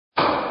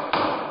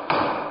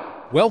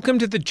Welcome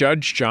to the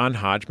Judge John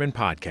Hodgman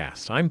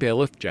podcast. I'm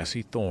bailiff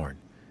Jesse Thorne.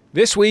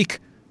 This week,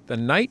 the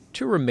night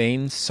to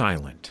remain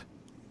silent.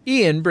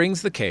 Ian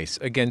brings the case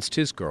against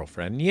his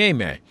girlfriend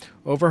Nyeme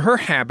over her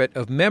habit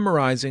of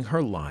memorizing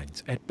her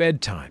lines at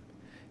bedtime.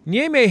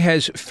 Nyeme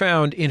has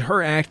found in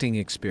her acting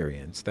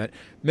experience that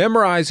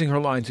memorizing her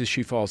lines as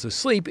she falls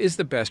asleep is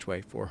the best way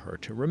for her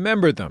to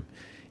remember them.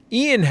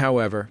 Ian,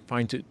 however,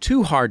 finds it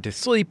too hard to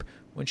sleep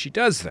when she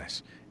does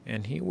this,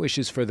 and he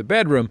wishes for the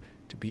bedroom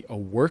to be a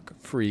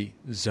work-free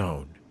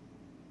zone.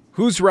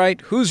 Who's right,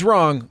 who's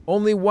wrong,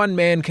 only one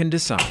man can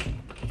decide.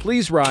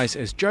 Please rise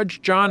as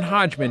Judge John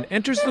Hodgman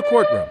enters the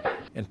courtroom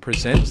and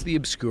presents the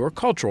obscure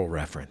cultural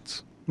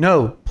reference.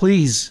 No,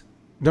 please,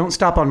 don't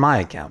stop on my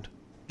account.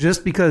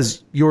 Just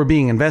because you're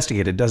being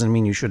investigated doesn't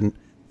mean you shouldn't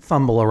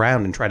fumble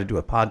around and try to do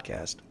a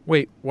podcast.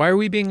 Wait, why are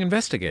we being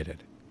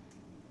investigated?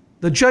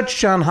 The Judge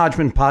John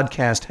Hodgman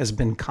podcast has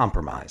been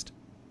compromised.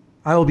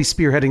 I will be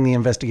spearheading the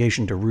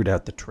investigation to root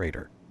out the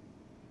traitor.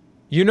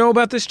 You know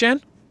about this, Jen?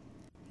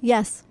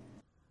 Yes.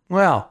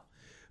 Well,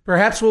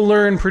 perhaps we'll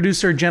learn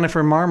producer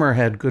Jennifer Marmer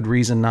had good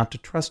reason not to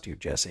trust you,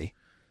 Jesse.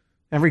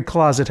 Every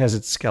closet has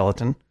its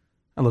skeleton.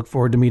 I look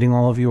forward to meeting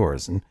all of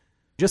yours. And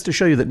just to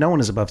show you that no one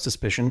is above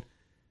suspicion,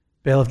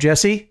 Bailiff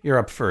Jesse, you're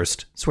up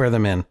first. Swear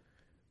them in.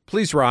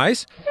 Please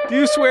rise. Do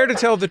you swear to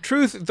tell the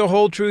truth, the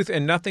whole truth,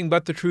 and nothing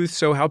but the truth,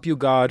 so help you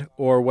God,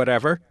 or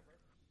whatever?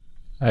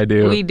 I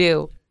do. We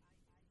do.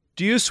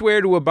 Do you swear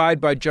to abide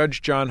by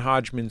Judge John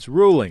Hodgman's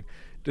ruling,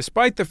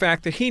 despite the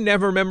fact that he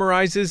never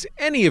memorizes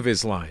any of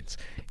his lines?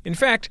 In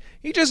fact,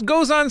 he just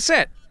goes on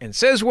set and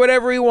says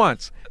whatever he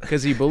wants,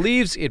 because he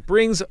believes it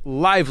brings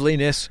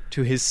liveliness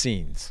to his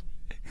scenes.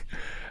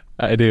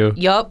 I do.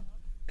 Yup.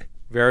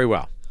 Very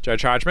well.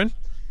 Judge Hodgman?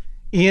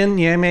 Ian,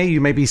 Nyeme,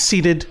 you may be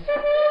seated.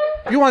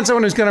 If you want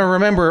someone who's going to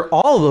remember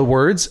all the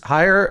words,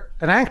 hire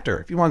an actor.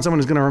 If you want someone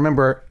who's going to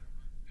remember,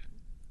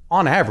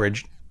 on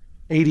average,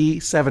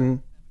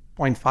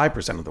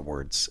 87.5% of the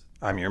words,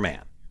 I'm your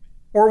man.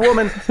 Or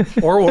woman.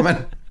 Or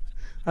woman.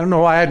 I don't know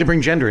why I had to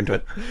bring gender into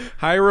it.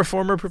 Hire a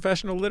former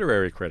professional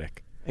literary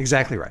critic.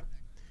 Exactly right.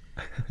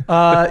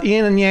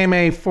 Ian and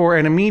Nyeme, for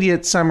an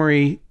immediate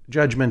summary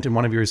judgment in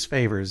one of your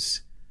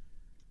favors,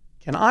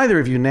 can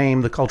either of you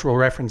name the cultural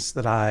reference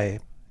that I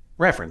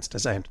referenced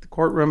as I entered the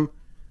courtroom?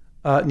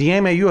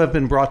 Nyeme, you have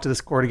been brought to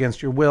this court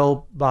against your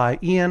will by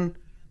Ian,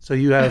 so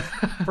you have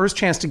first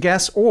chance to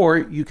guess, or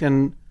you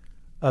can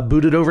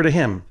boot it over to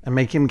him and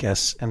make him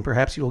guess, and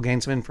perhaps you will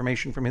gain some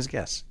information from his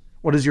guess.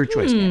 What is your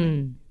choice,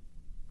 Nyeme?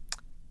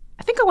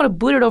 I think I want to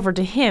boot it over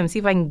to him, see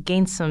if I can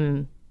gain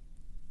some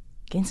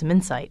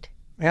insight.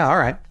 Yeah, all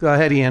right. Go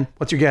ahead, Ian.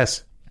 What's your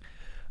guess?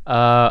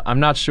 I'm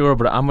not sure,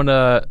 but I'm going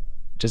to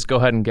just go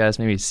ahead and guess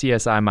maybe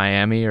CSI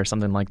Miami or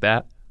something like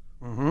that.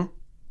 Mm-hmm.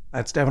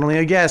 That's definitely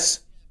a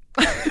guess.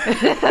 Put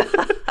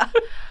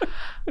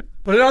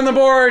it on the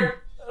board.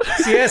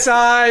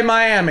 CSI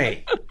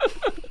Miami.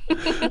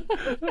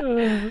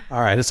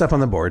 All right, it's up on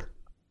the board.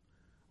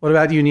 What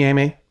about you,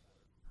 Nyeme?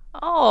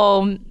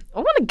 Oh, I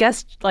want to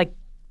guess, like,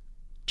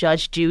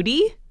 Judge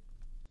Judy.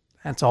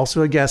 That's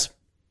also a guess.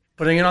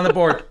 Putting it on the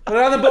board. Put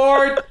it on the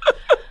board.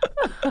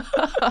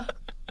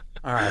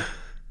 All right.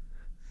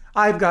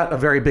 I've got a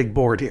very big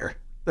board here.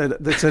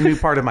 That's a new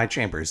part of my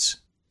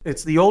chambers.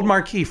 It's the old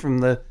marquee from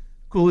the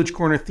Coolidge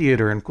Corner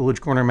Theater in Coolidge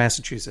Corner,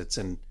 Massachusetts.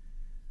 And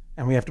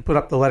we have to put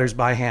up the letters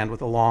by hand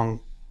with a long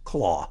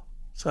claw.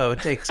 So it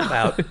takes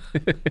about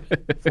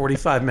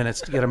 45 minutes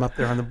to get them up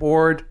there on the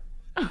board.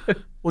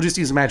 We'll just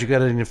use magic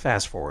editing to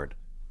fast forward.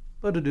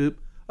 Ba-da-doop.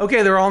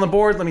 Okay, they're all on the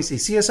board. Let me see.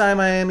 CSI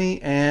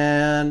Miami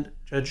and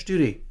Judge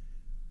Judy.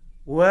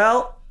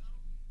 Well,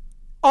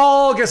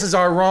 all guesses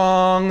are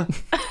wrong.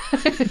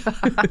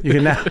 You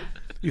can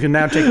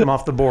now take them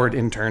off the board,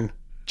 intern.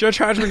 Judge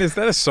Hodgman, is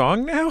that a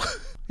song now?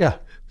 Yeah.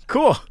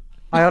 Cool.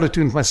 I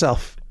auto-tuned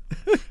myself.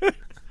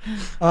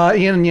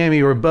 Ian and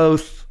Nyeme were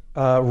both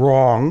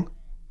wrong.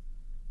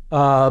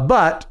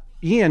 But,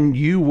 Ian,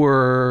 you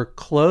were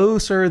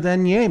closer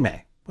than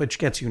Nyeme, which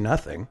gets you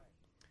nothing.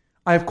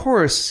 I, of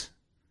course,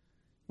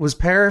 was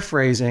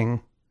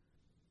paraphrasing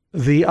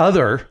the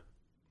other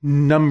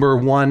number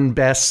one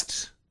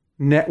best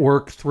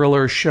network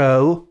thriller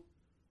show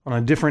on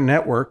a different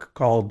network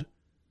called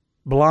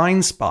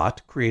Blind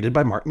Spot, created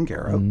by Martin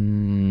Garrow.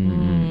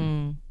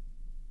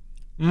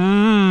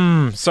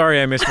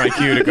 Sorry, I missed my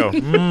cue to go.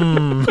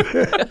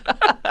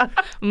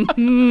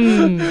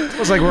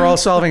 It's like we're all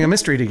solving a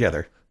mystery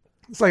together.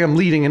 It's like I'm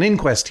leading an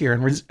inquest here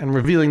and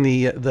revealing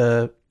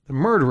the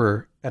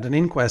murderer at an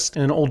inquest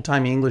in an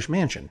old-timey English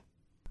mansion.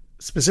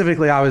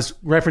 Specifically, I was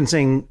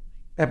referencing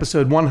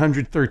episode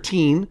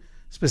 113.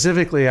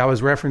 Specifically, I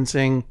was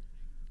referencing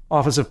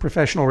Office of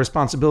Professional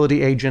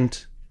Responsibility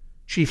Agent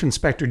Chief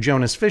Inspector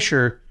Jonas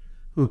Fisher,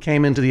 who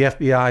came into the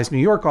FBI's New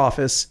York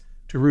office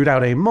to root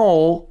out a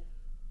mole.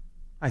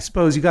 I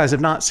suppose you guys have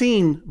not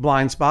seen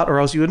Blind Spot, or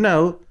else you would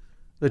know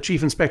the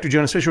Chief Inspector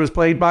Jonas Fisher was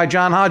played by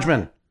John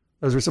Hodgman.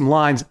 Those were some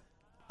lines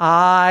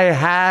I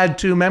had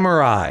to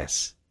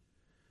memorize.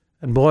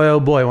 And boy, oh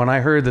boy, when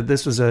I heard that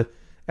this was a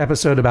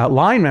episode about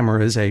line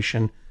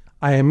memorization,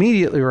 I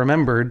immediately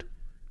remembered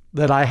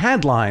that I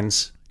had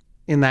lines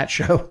in that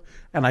show,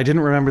 and I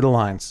didn't remember the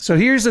lines. So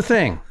here's the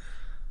thing.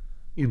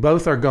 You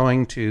both are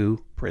going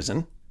to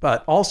prison,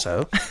 but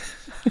also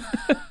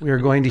we are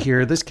going to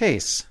hear this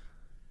case.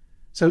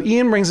 So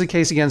Ian brings a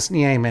case against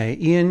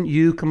Nieme. Ian,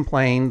 you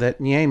complain that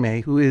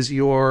Nieme, who is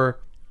your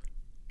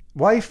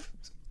wife,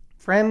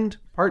 friend,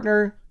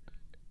 partner?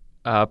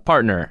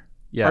 Partner.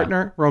 Yeah.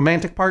 Partner?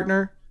 Romantic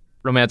partner?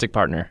 Romantic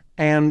partner.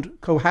 And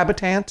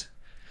cohabitant?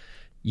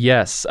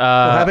 Yes.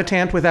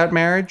 Cohabitant without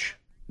marriage?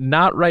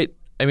 Not right.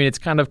 I mean, it's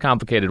kind of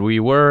complicated. We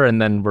were,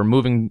 and then we're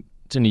moving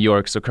to New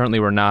York. So currently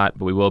we're not,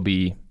 but we will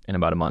be in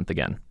about a month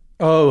again.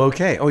 Oh,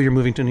 okay. Oh, you're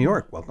moving to New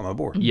York. Welcome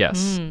aboard.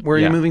 Yes. Where are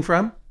you moving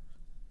from?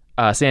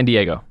 San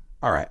Diego.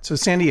 All right. So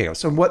San Diego.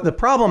 So what the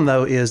problem,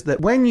 though, is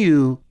that when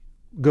you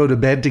go to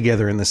bed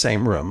together in the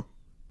same room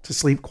to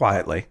sleep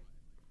quietly,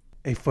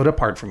 a foot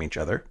apart from each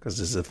other, because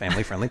this is a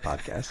family-friendly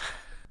podcast,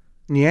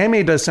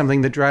 Nieme does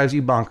something that drives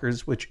you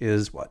bonkers, which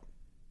is what?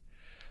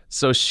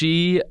 So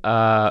she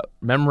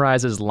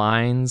memorizes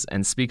lines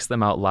and speaks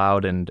them out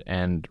loud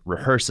and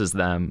rehearses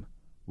them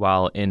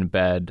while in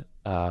bed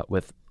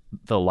with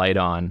the light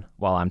on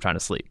while I'm trying to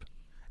sleep.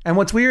 And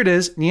what's weird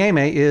is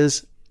Nieme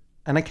is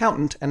an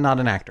accountant and not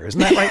an actor.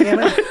 Isn't that right,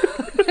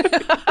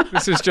 Nieme?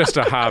 This is just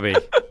a hobby.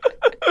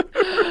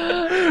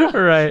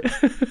 Right.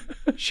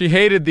 She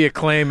hated the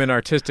acclaim and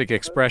artistic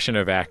expression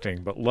of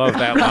acting, but loved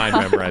that line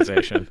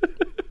memorization.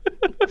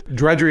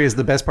 Drudgery is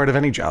the best part of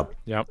any job.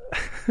 Yep.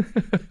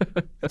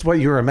 That's what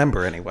you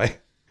remember anyway.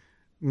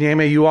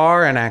 Nieme, you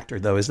are an actor,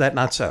 though. Is that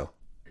not so?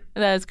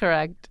 That is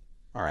correct.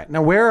 All right.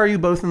 Now, where are you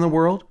both in the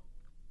world?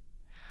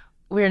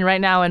 We're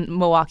right now in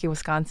Milwaukee,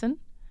 Wisconsin.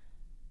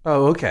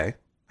 Oh, okay.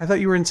 I thought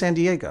you were in San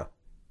Diego.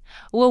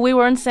 Well, we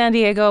were in San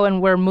Diego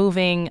and we're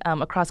moving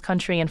across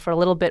country, and for a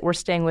little bit we're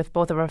staying with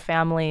both of our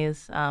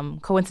families,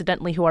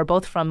 coincidentally, who are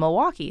both from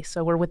Milwaukee,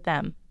 so we're with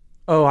them.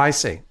 Oh, I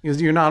see.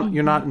 You're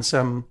not in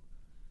some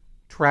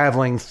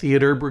traveling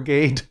theater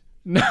brigade.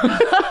 No.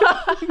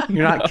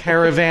 You're not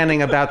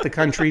caravanning about the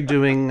country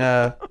doing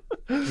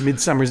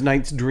Midsummer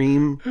Night's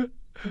Dream.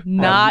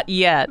 Not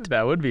yet.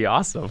 That would be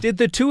awesome. Did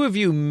the two of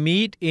you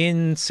meet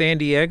in San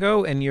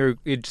Diego, and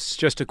it's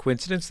just a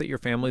coincidence that your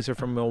families are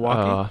from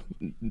Milwaukee?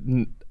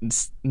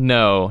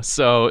 No.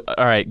 So,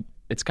 all right,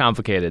 it's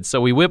complicated.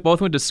 So we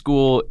both went to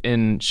school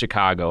in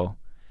Chicago,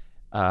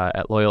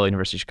 at Loyola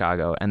University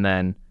Chicago, and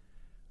then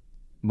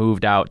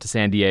moved out to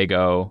San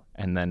Diego,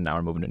 and then now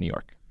we're moving to New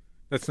York.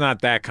 That's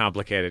not that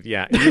complicated.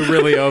 Yeah, you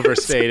really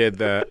overstated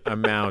the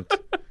amount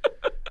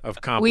of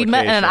complication. We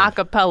met in an a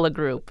cappella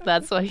group.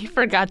 That's what he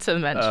forgot to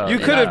mention. You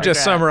could have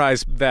just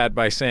summarized that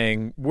by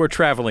saying, we're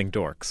traveling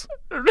dorks.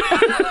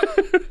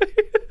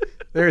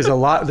 There is a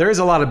lot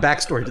of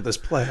backstory to this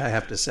play, I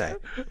have to say.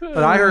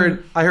 But I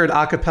heard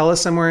a cappella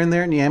somewhere in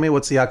there. Nieme,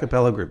 what's the a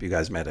cappella group you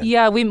guys met in?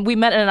 Yeah, we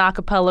met in an a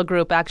cappella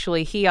group,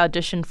 actually. He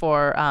auditioned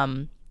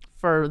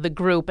for the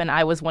group, and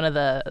I was one of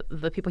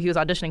the people he was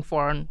auditioning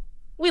for, and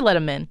we let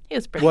him in. He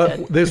was pretty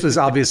good. This was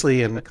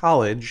obviously in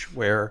college,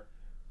 where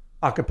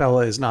a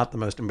cappella is not the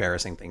most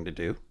embarrassing thing to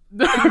do.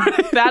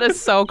 That is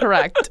so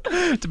correct.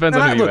 Depends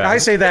on who you Look, ask. I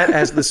say that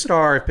as the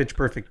star of Pitch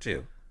Perfect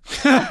 2.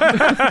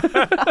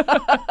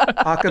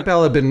 A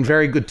cappella been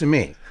very good to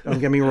me. Don't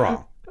get me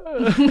wrong.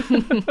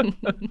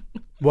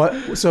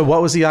 So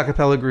what was the a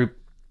cappella group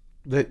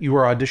that you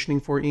were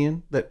auditioning for,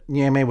 Ian, that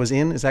Nieme was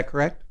in? Is that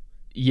correct?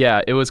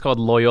 Yeah, it was called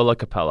Loyola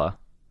Capella.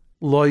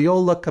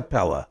 Loyola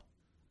Capella.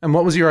 And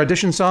what was your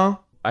audition song?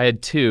 I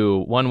had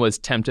two. One was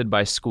Tempted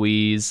by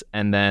Squeeze,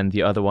 and then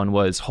the other one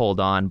was Hold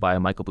On by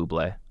Michael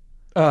Bublé.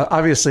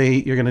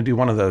 Obviously, you're going to do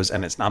one of those,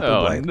 and it's not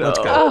Bublé. No. Let's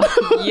go.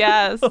 Oh,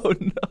 yes. Oh,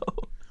 no.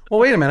 Well,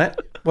 wait a minute.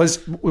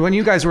 When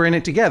you guys were in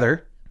it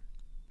together,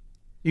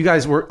 you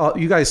guys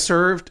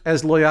served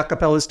as Loyola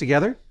Capellas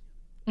together?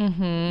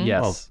 Mm-hmm.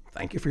 Yes. Well,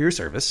 thank you for your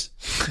service.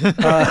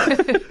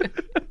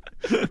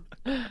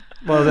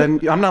 Well, then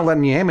I'm not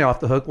letting Nieme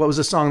off the hook. What was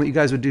the song that you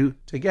guys would do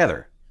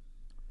together?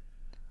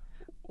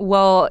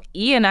 Well,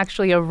 Ian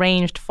actually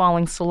arranged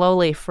Falling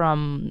Slowly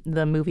from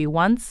the movie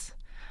Once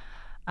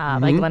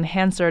by Glenn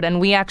Hansard,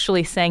 and we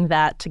actually sang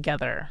that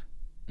together.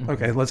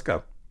 Okay, let's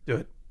go. Do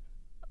it.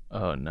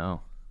 Oh,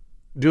 no.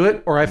 Do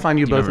it, or I find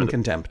you both in remember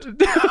contempt.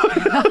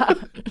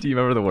 Do you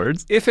remember the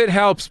words? If it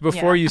helps,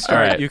 before you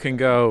start, All right. you can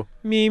go,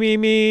 me, me,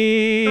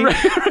 me.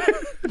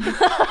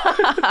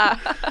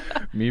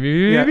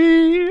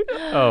 Me.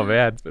 Oh,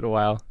 man, it's been a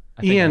while.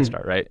 I think Ian. I'll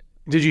start, right?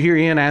 Did you hear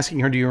Ian asking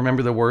her, do you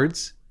remember the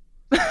words?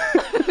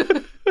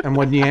 And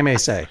what did Nieme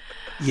say?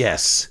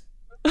 Yes.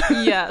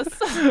 Yes.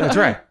 That's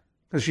right.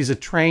 Because she's a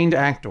trained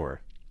actor.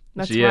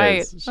 That's She right.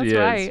 is. She That's is.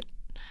 right.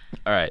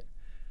 All right.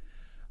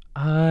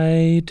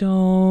 I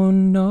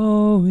don't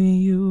know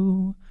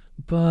you,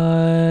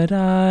 but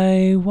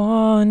I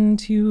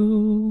want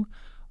you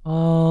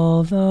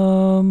all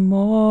the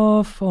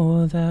more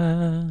for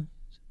that.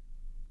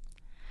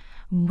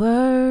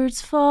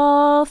 Words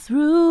fall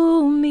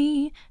through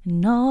me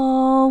and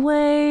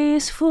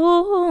always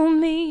fool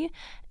me,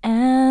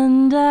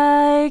 and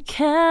I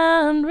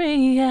can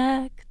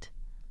react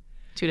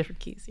two different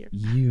keys here.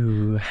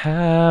 You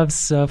have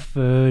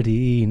suffered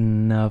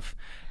enough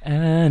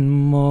and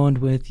mourned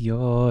with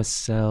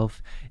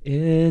yourself.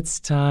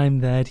 It's time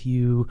that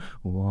you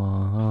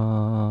want.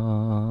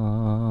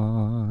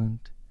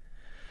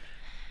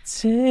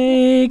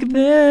 Take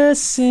this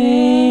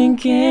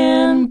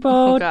sinking Oh,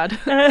 boat God.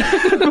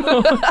 and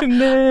roll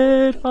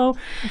it home.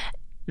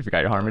 You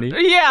forgot your harmony?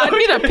 Yeah, I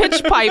need a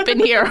pitch pipe in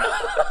here.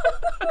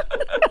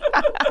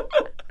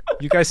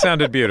 You guys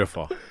sounded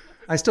beautiful.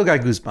 I still got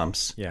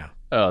goosebumps. Yeah.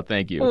 Oh,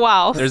 thank you.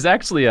 Wow. There's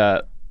actually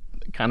a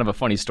kind of a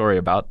funny story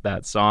about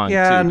that song.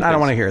 Yeah, too, I don't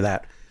want to hear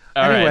that.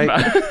 Anyway,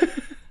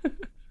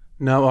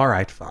 no, all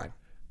right, fine.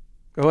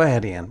 Go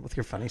ahead, Ian, with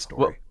your funny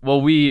story. Well,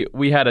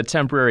 we had a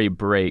temporary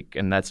break,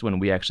 and that's when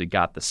we actually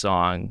got the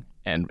song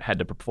and had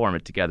to perform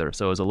it together.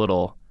 So it was a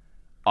little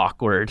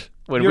awkward.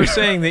 When You're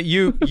saying that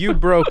you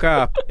broke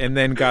up and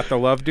then got the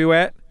love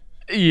duet?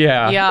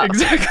 Yeah.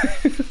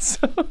 exactly.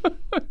 So,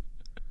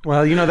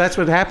 Well, that's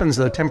what happens,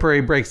 though. Temporary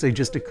breaks, they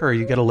just occur.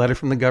 You get a letter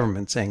from the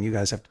government saying you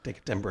guys have to take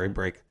a temporary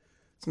break.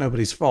 It's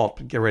nobody's fault,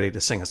 but get ready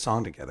to sing a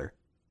song together.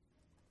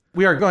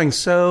 We are going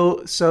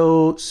so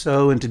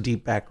into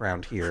deep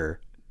background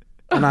here,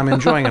 and I'm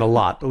enjoying it a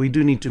lot, but we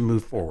do need to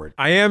move forward.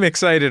 I am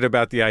excited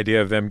about the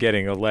idea of them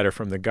getting a letter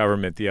from the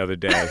government the other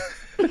day.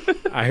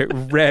 I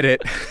read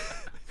it,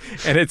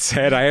 and it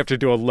said I have to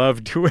do a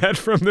love duet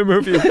from the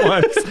movie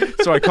once,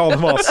 so I called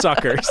them all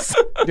suckers.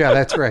 Yeah,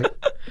 that's right.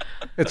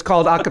 It's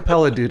called a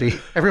cappella duty.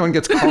 Everyone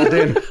gets called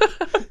in.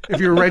 If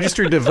you're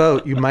registered to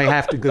vote, you might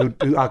have to go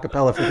do a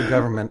cappella for the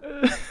government.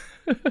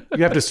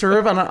 You have to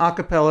serve on an a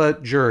cappella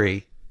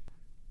jury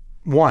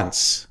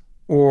once,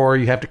 or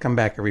you have to come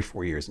back every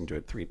 4 years and do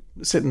it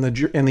sit in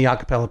the a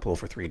cappella pool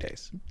for 3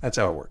 days. That's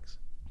how it works.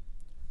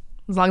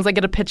 As long as I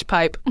get a pitch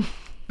pipe.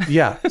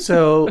 Yeah.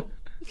 So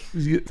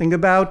you think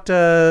about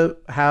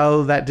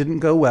how that didn't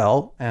go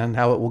well and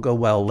how it will go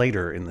well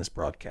later in this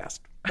broadcast.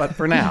 But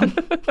for now,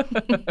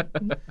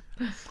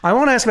 I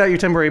won't ask about your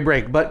temporary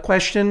break, but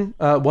question,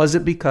 was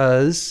it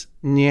because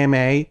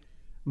Nieme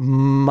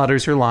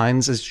mutters her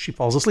lines as she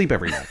falls asleep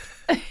every night?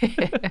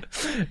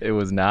 it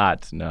was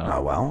not, no.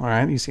 Oh, well, all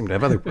right. You seem to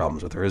have other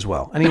problems with her as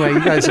well. Anyway, you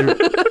guys are...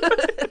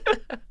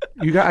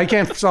 I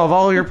can't solve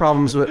all your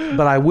problems,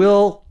 but I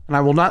will, and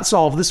I will not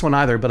solve this one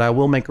either, but I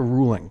will make a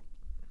ruling.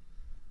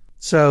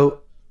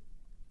 So,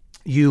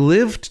 you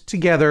lived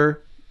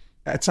together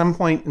at some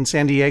point in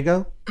San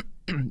Diego?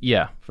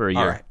 Yeah, for a year.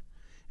 All right.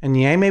 And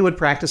Nieme would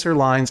practice her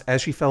lines as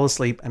she fell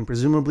asleep, and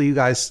presumably you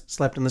guys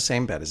slept in the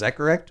same bed. Is that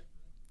correct?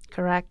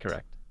 Correct.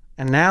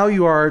 And now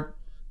you are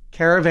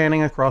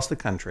caravanning across the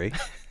country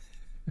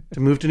to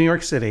move to New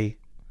York City,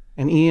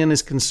 and Ian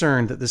is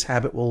concerned that this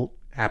habit will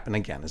happen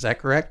again. Is that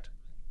correct?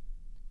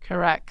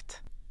 Correct.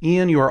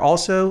 Ian, you are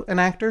also an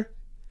actor?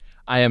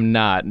 I am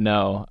not,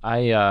 no.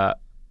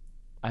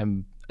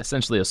 I'm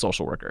essentially a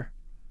social worker.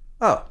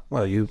 Oh,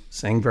 well, you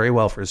sing very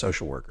well for a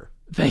social worker.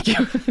 Thank you.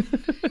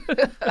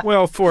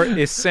 Well, for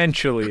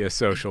essentially a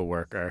social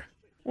worker.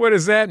 What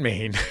does that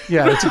mean?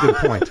 Yeah, that's a good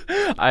point.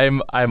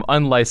 I'm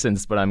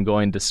unlicensed, but I'm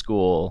going to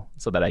school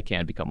so that I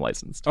can become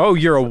licensed. Oh,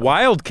 you're a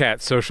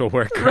wildcat social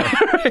worker.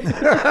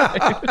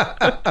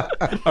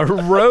 A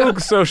rogue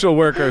social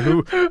worker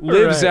who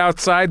lives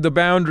outside the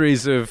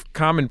boundaries of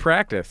common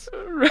practice.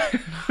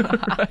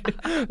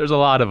 Right. There's a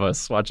lot of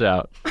us. Watch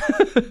out.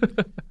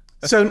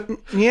 So,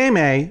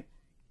 Nieme,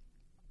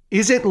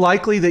 is it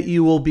likely that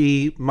you will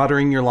be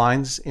muttering your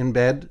lines in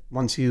bed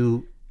once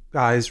you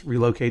guys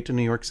relocate to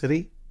New York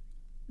City?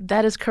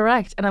 That is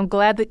correct. And I'm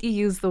glad that you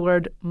used the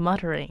word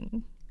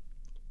muttering.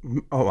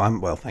 Oh,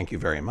 well, thank you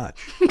very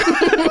much.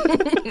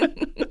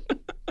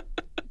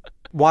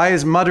 Why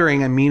is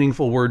muttering a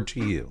meaningful word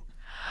to you?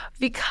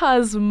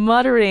 Because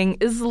muttering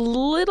is a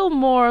little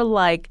more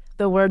like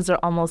the words are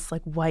almost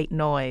like white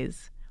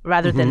noise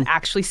rather than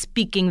actually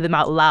speaking them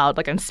out loud.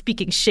 Like I'm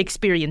speaking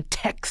Shakespearean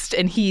text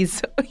and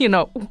he's,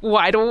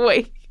 wide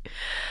awake.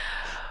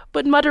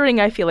 But muttering,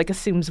 I feel like,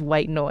 assumes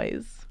white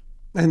noise.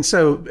 And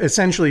so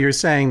essentially you're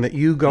saying that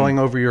you going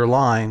over your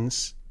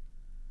lines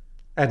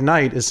at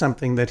night is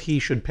something that he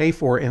should pay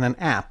for in an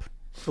app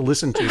to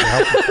listen to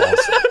help him fall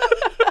asleep.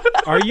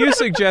 Are you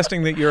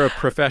suggesting that you're a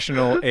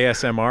professional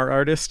ASMR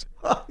artist?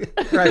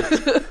 Right.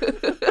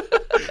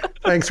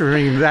 Thanks for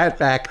bringing that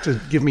back to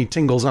give me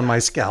tingles on my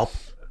scalp.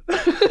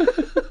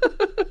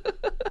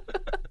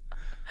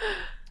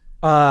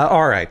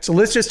 All right. So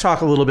let's just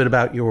talk a little bit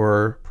about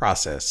your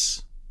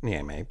process,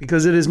 Nieme,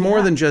 because it is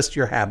more than just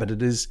your habit.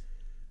 It is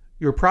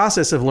your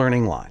process of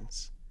learning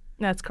lines.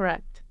 That's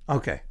correct.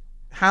 Okay.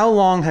 How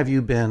long have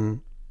you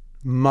been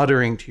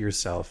muttering to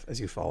yourself as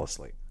you fall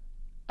asleep?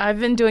 I've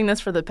been doing this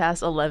for the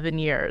past 11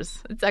 years.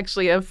 It's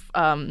actually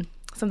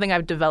something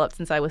I've developed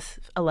since I was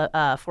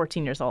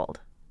 14 years old.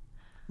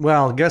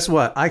 Well, guess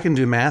what? I can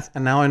do math,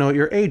 and now I know what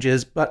your age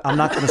is, but I'm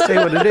not going to say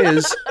what it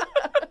is.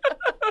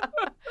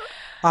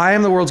 I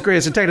am the world's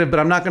greatest detective, but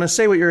I'm not going to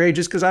say what your age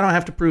is because I don't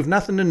have to prove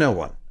nothing to no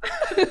one.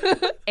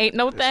 Ain't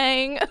no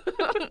thing.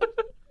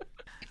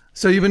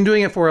 So you've been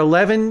doing it for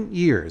 11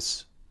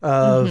 years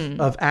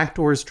of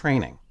actors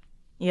training.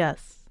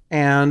 Yes.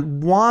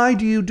 And why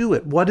do you do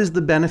it? What is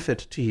the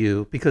benefit to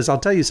you? Because I'll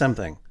tell you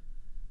something.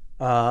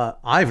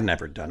 I've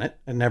never done it.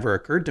 It never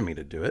occurred to me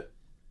to do it.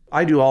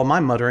 I do all my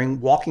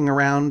muttering walking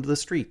around the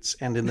streets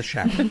and in the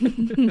shower.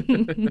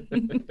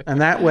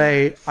 And that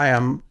way I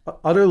am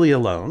utterly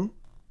alone,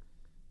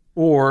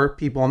 or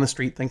people on the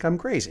street think I'm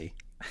crazy.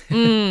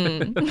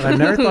 But I've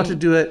never thought to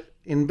do it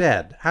in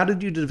bed. How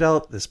did you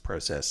develop this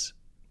process?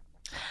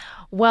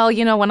 Well,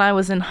 you know, when I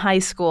was in high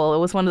school, it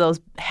was one of those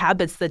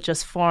habits that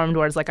just formed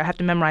where it's like I have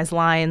to memorize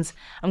lines,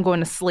 I'm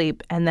going to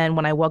sleep. And then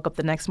when I woke up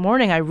the next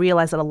morning, I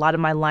realized that a lot of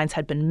my lines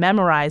had been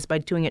memorized by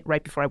doing it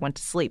right before I went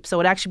to sleep.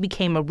 So it actually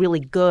became a really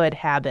good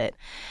habit.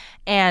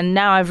 And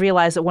now I've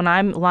realized that when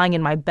I'm lying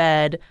in my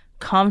bed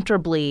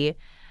comfortably,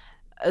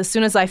 as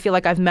soon as I feel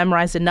like I've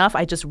memorized enough,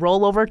 I just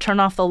roll over,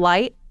 turn off the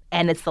light,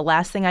 and it's the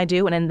last thing I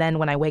do. And then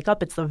when I wake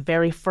up, it's the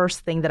very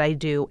first thing that I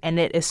do. And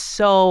it is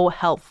so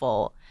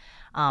helpful.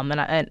 And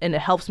it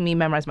helps me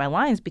memorize my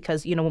lines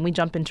because, you know, when we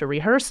jump into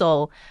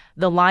rehearsal,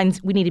 the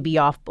lines, we need to be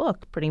off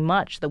book pretty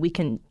much, that we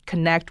can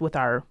connect with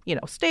our, you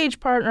know, stage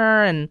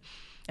partner and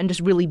just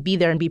really be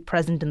there and be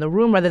present in the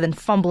room rather than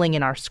fumbling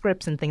in our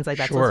scripts and things like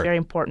that. Sure. So it's very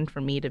important for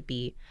me to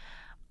be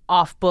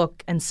off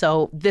book. And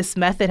so this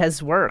method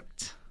has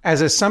worked.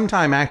 As a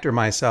sometime actor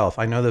myself,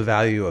 I know the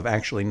value of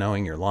actually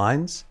knowing your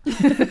lines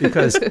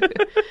because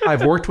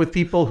I've worked with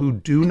people who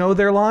do know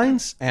their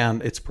lines,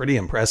 and it's pretty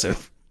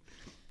impressive.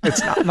 It's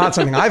not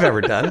something I've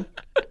ever done.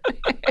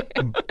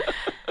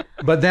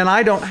 But then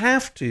I don't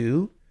have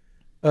to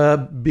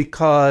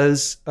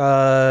because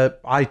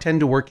I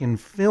tend to work in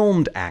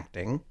filmed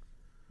acting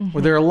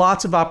where there are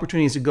lots of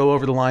opportunities to go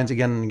over the lines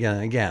again and again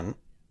and again.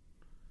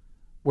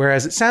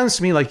 Whereas it sounds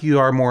to me like you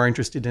are more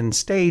interested in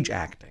stage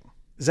acting.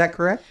 Is that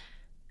correct?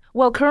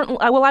 Well,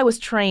 I was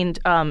trained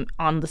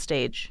on the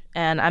stage,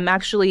 and I'm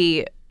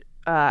actually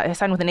I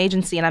signed with an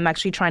agency, and I'm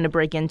actually trying to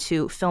break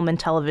into film and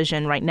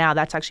television right now.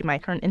 That's actually my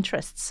current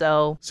interest.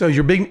 So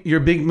your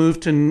big move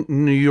to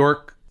New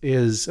York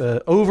is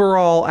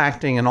overall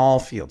acting in all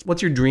fields.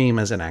 What's your dream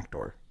as an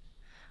actor?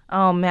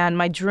 Oh, man,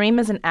 my dream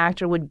as an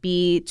actor would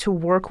be to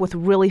work with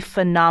really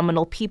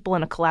phenomenal people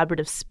in a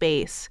collaborative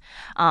space,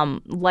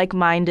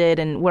 like-minded,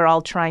 and we're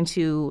all trying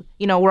to,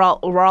 you know, we're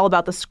all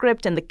about the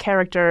script and the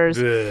characters.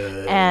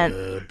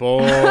 And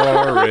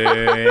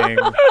boring.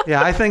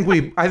 Yeah, I think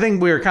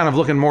we're kind of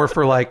looking more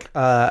for like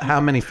how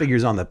many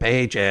figures on the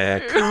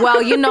paycheck.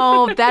 Well, you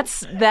know,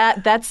 that's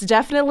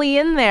definitely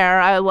in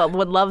there. I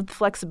would love the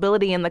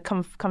flexibility and the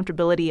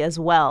comfortability as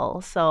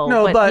well. So,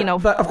 No, but you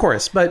know, of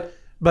course,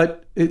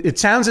 But it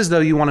sounds as though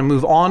you want to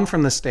move on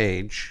from the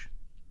stage.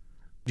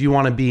 Do you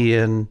want to be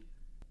in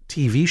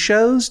TV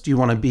shows? Do you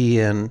want to be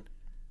in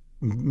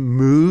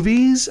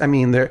movies? I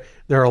mean, there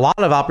are a lot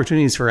of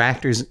opportunities for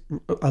actors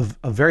of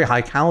very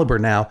high caliber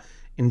now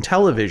in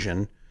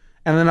television,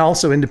 and then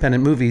also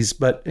independent movies.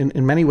 But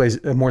in many ways,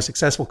 a more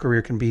successful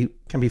career can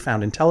be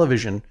found in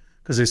television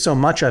because there's so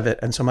much of it,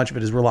 and so much of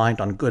it is reliant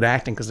on good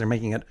acting because they're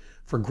making it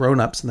for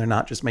grown-ups and they're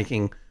not just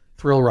making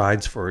thrill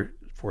rides for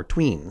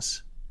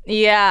tweens.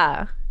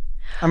 Yeah.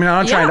 I mean,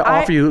 I'm not trying to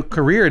offer you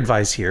career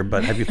advice here,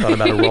 but have you thought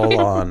about a role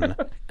on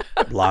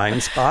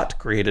Blind Spot,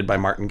 created by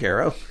Martin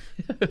Gero?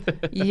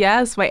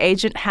 Yes, my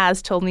agent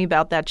has told me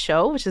about that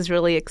show, which is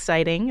really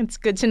exciting. It's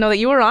good to know that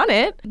you were on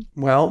it.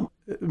 Well,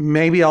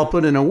 maybe I'll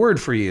put in a word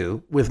for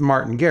you with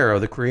Martin Gero,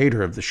 the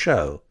creator of the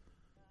show,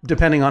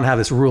 depending on how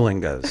this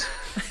ruling goes.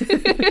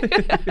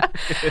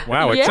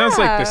 Wow, it sounds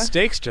like the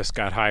stakes just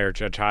got higher,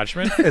 Judge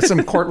Hodgman. It's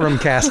some courtroom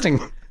casting.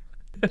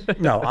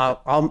 No,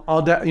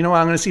 I'll you know what?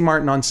 I'm going to see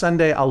Martin on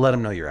Sunday. I'll let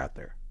him know you're out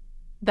there.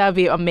 That'd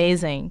be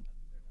amazing.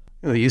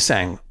 You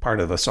sang part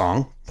of the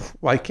song.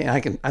 Well, I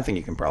think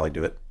you can probably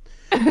do it.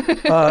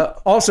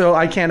 Also,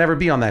 I can't ever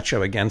be on that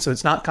show again, so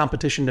it's not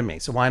competition to me.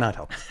 So why not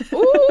help?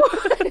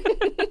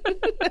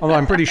 Although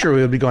I'm pretty sure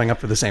we would be going up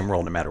for the same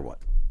role no matter what.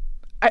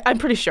 I'm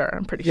pretty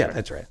sure. Yeah,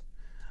 that's right.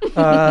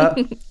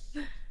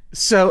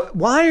 So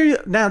why are you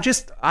now?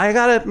 Just I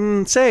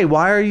gotta say,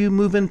 why are you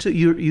moving to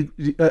you?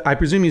 I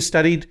presume you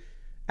studied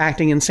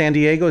acting in San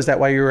Diego. Is that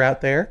why you were out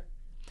there?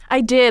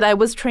 I did. I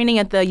was training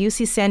at the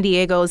UC San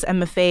Diego's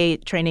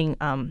MFA training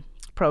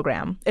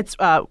program. It's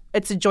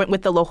a joint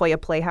with the La Jolla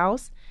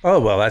Playhouse. Oh,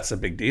 well, that's a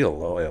big deal,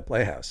 La Jolla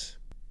Playhouse.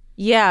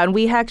 Yeah, and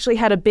we actually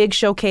had a big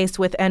showcase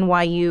with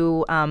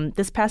NYU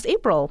this past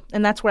April,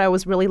 and that's where I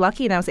was really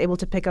lucky, and I was able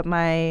to pick up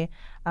my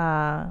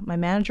my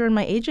manager and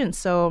my agent.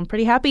 So I'm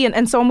pretty happy,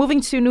 and so I'm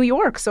moving to New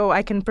York so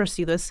I can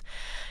pursue this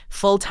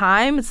full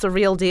time. It's the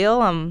real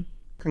deal.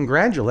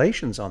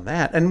 Congratulations on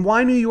that. And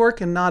why New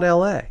York and not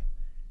LA?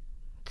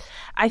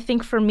 I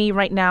think for me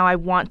right now, I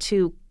want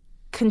to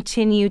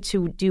continue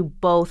to do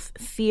both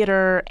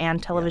theater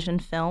and television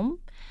film.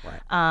 Right.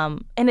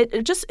 And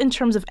it just in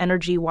terms of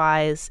energy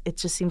wise, it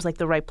just seems like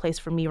the right place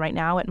for me right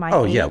now at my age.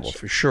 Oh, yeah, well,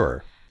 for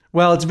sure.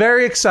 Well, it's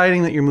very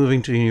exciting that you're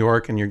moving to New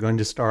York and you're going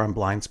to star on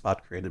Blind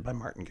Spot, created by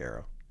Martin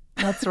Gero.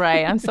 That's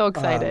right. I'm so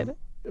excited.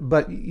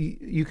 But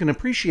you can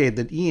appreciate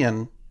that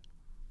Ian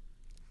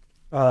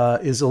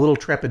is a little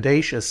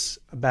trepidatious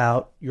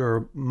about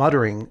your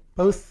muttering,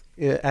 both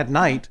at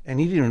night, and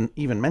he didn't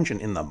even mention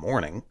in the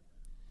morning,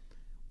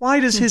 why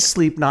does his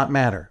sleep not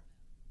matter?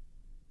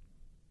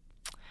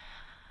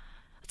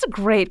 That's a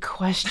great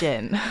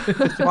question.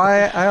 That's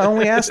why I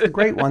only ask the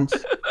great ones.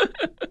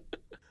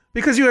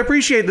 Because you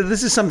appreciate that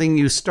this is something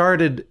you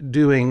started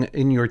doing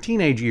in your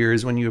teenage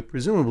years when you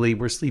presumably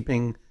were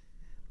sleeping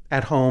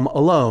at home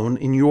alone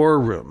in your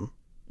room.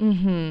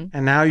 Mm-hmm.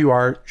 And now you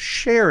are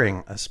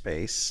sharing a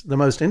space, the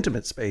most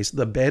intimate space,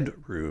 the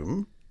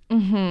bedroom,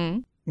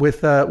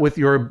 with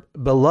your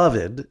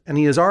beloved. And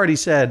he has already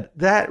said,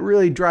 that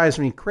really drives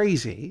me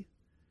crazy.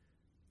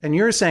 And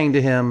you're saying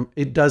to him,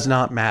 it does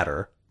not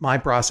matter. My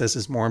process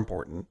is more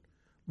important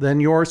than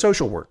your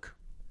social work.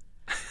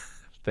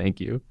 Thank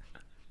you.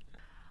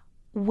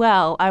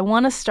 Well, I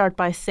want to start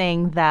by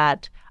saying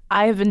that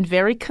I have been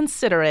very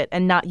considerate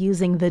and not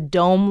using the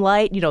dome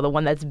light, the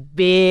one that's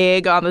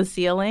big on the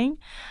ceiling.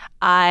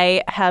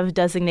 I have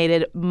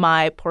designated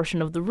my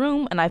portion of the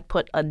room, and I've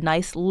put a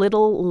nice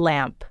little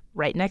lamp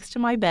right next to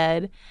my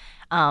bed.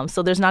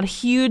 So there's not a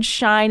huge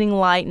shining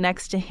light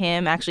next to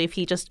him. Actually, if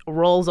he just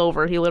rolls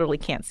over, he literally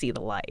can't see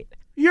the light.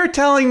 You're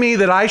telling me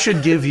that I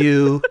should give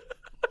you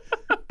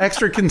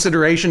extra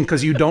consideration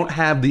because you don't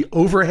have the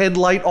overhead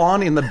light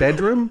on in the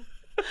bedroom?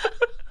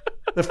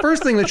 The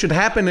first thing that should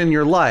happen in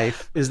your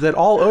life is that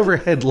all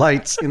overhead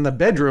lights in the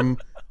bedroom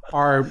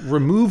are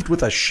removed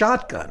with a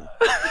shotgun.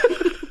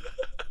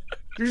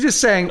 You're just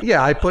saying,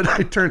 yeah,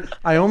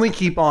 I only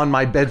keep on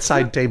my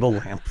bedside table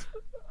lamp.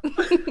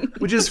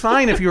 Which is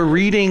fine if you're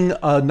reading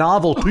a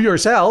novel to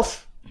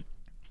yourself,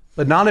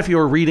 but not if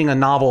you're reading a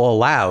novel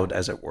aloud,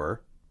 as it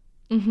were.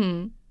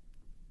 Mm-hmm.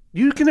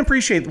 You can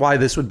appreciate why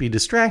this would be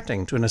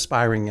distracting to an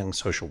aspiring young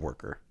social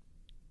worker.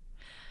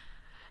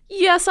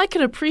 Yes, I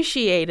can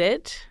appreciate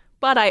it,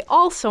 but I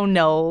also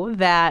know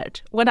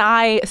that when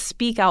I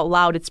speak out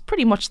loud, it's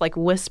pretty much like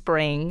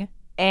whispering,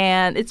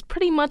 and it's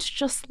pretty much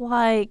just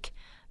like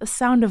the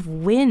sound of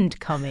wind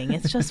coming.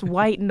 It's just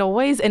white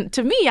noise, and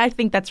to me, I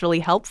think that's really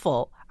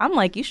helpful. I'm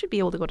like, you should be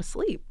able to go to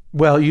sleep.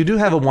 Well, you do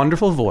have a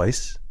wonderful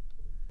voice,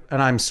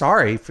 and I'm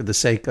sorry for the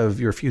sake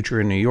of your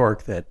future in New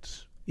York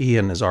that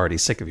Ian is already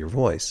sick of your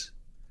voice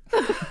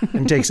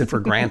and takes it for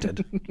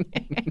granted.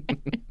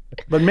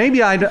 But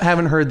maybe I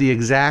haven't heard the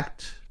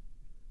exact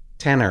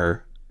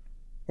tenor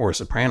or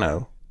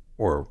soprano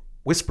or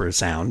whisper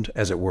sound,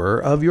 as it were,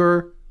 of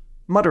your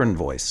muttering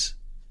voice.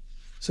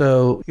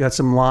 So you got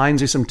some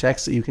lines or some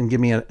text that you can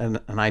give me an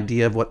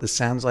idea of what this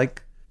sounds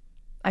like?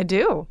 I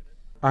do.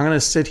 I'm going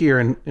to sit here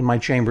in my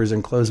chambers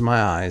and close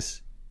my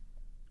eyes.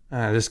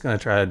 I'm just going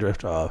to try to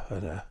drift off. All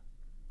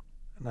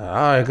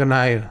right, good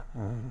night.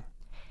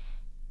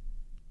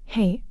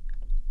 Hey,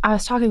 I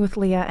was talking with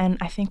Leah, and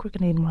I think we're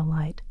going to need more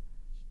light.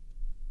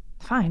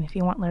 Fine, if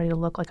you want Larry to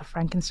look like a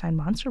Frankenstein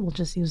monster, we'll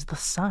just use the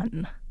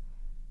sun.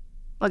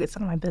 Look, it's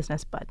none of my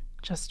business, but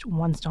just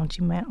once, don't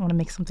you want to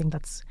make something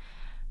that's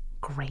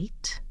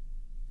great?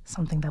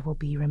 Something that will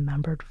be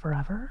remembered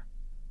forever?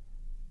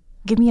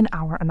 Give me an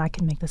hour, and I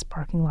can make this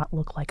parking lot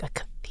look like a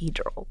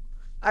cathedral.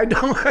 I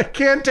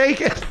can't take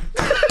it.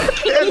 I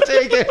can't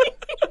take it.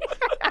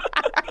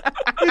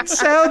 It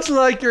sounds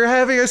like you're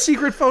having a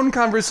secret phone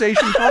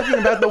conversation talking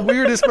about the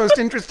weirdest, most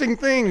interesting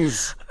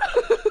things.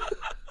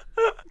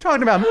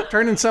 Talking about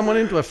turning someone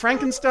into a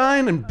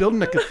Frankenstein and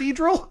building a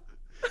cathedral.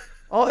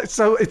 Oh,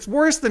 so it's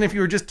worse than if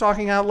you were just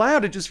talking out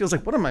loud. It just feels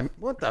like, what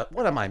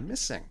am I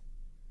missing?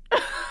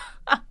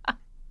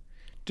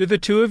 Do the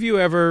two of you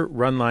ever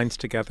run lines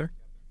together?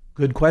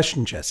 Good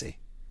question, Jesse.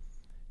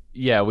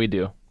 Yeah, we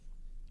do.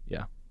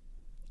 Yeah.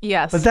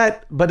 Yes.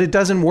 But it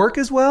doesn't work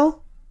as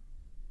well?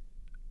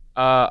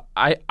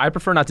 I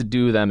prefer not to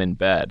do them in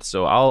bed,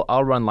 so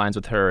I'll run lines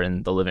with her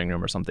in the living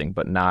room or something,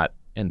 but not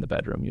in the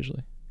bedroom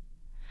usually.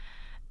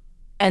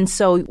 And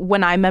so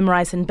when I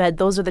memorize in bed,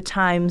 those are the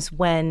times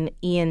when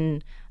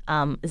Ian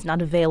is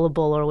not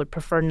available or would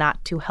prefer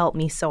not to help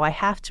me, so I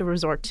have to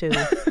resort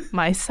to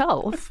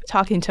myself,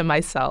 talking to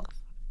myself.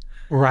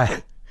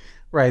 Right.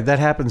 That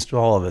happens to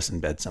all of us in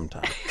bed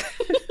sometimes.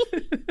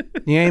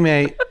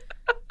 Nieme,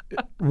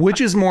 which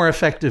is more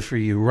effective for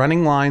you,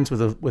 running lines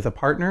with a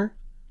partner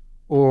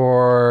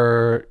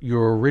or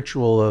your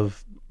ritual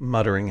of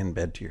muttering in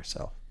bed to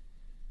yourself?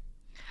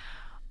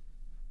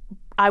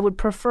 I would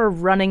prefer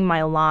running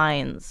my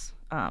lines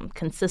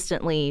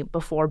consistently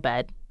before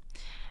bed.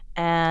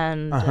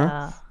 And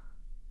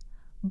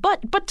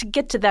but to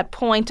get to that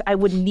point, I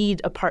would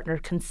need a partner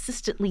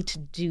consistently to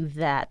do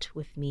that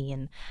with me.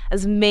 And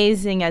as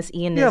amazing as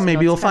Ian is, yeah,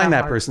 maybe you'll find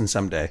that hard. person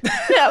someday.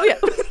 Yeah.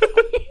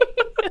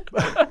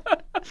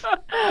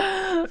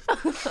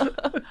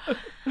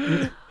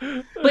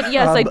 But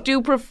yes, I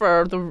do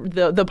prefer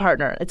the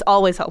partner. It's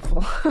always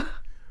helpful.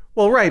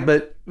 Well, right,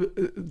 but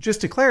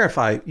just to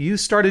clarify, you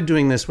started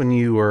doing this when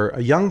you were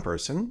a young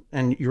person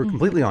and you were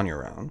completely on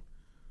your own.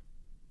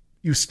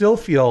 You still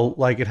feel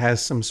like it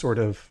has some sort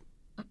of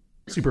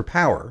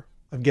superpower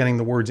of getting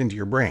the words into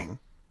your brain.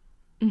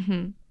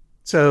 Mm-hmm.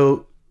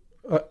 So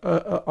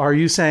are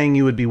you saying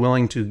you would be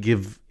willing to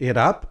give it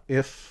up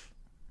if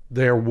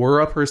there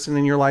were a person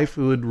in your life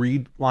who would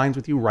read lines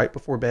with you right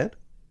before bed?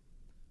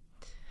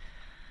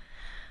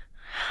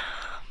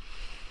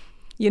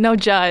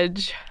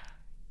 Judge,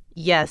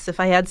 yes, if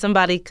I had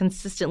somebody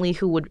consistently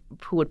who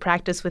would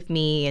practice with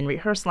me and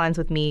rehearse lines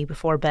with me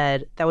before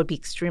bed, that would be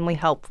extremely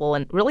helpful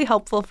and really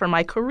helpful for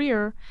my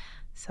career.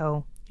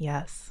 So,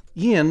 yes.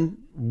 Ian,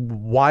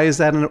 why is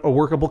that a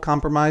workable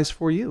compromise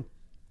for you?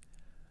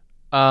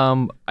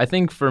 I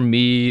think for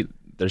me,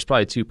 there's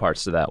probably two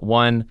parts to that.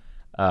 One,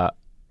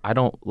 I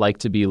don't like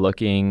to be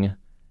looking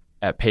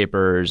at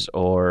papers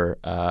or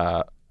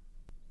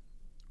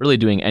really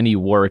doing any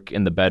work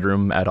in the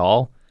bedroom at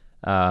all,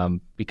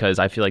 because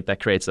I feel like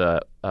that creates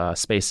a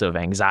space of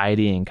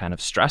anxiety and kind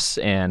of stress,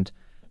 and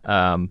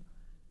I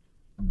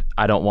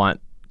don't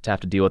want to have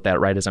to deal with that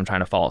right as I'm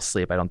trying to fall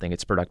asleep. I don't think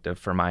it's productive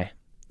for my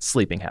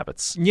sleeping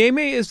habits.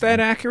 Nieme, is that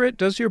accurate?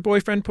 Does your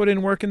boyfriend put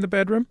in work in the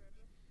bedroom?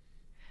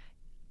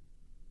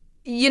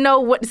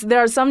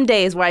 There are some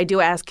days where I do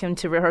ask him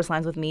to rehearse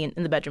lines with me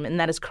in the bedroom, and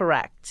that is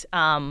correct.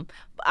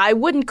 I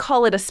wouldn't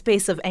call it a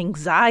space of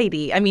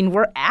anxiety. I mean,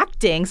 we're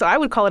acting, so I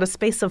would call it a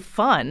space of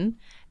fun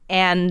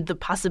and the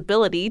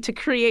possibility to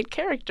create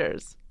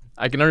characters.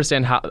 I can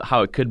understand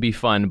how it could be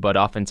fun, but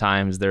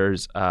oftentimes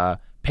there's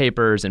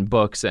papers and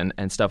books and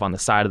stuff on the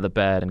side of the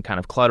bed and kind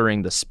of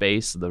cluttering the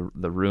space,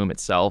 the room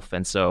itself.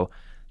 And so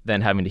then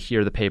having to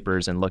hear the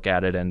papers and look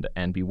at it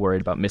and be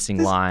worried about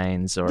missing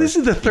lines. Or this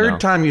is the third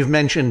time you've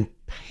mentioned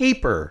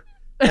paper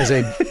as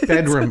a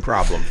bedroom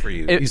problem for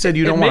you. You said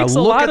you don't want to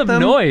look at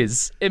them. It makes a lot of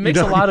noise. It makes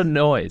a lot of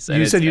noise.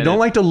 You said you don't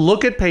like to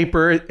look at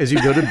paper as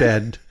you go to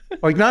bed,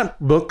 like not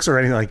books or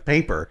anything, like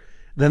paper.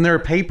 Then there are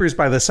papers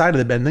by the side of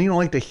the bed, and then you don't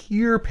like to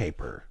hear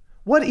paper.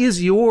 What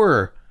is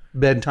your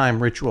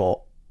bedtime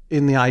ritual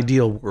in the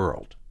ideal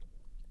world?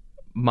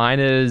 Mine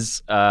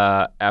is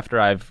after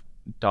I've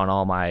done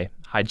all my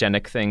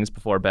hygienic things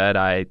before bed,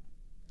 I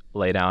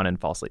lay down and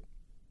fall asleep.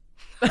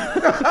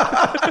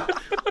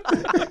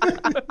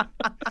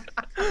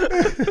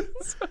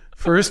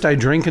 First, I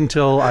drink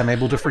until I'm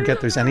able to forget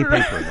there's any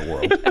paper in the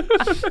world.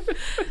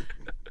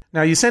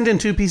 Now, you sent in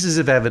two pieces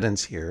of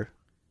evidence here.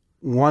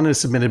 One is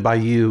submitted by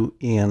you,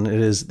 Ian. It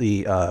is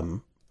the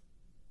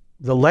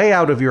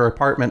layout of your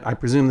apartment. I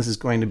presume this is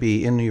going to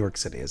be in New York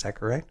City. Is that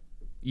correct?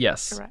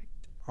 Yes. Correct.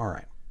 All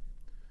right.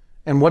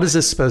 And what is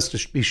this supposed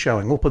to be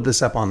showing? We'll put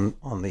this up on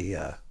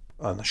the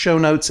show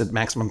notes at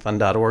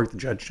MaximumFun.org, the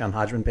Judge John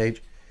Hodgman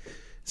page.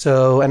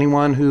 So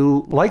anyone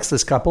who likes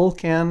this couple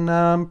can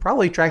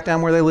probably track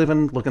down where they live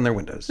and look in their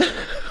windows.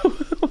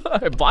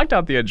 I blocked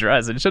out the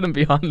address. It shouldn't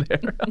be on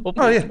there.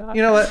 Oh yeah, not.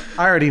 You know what?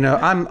 I already know.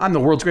 I'm the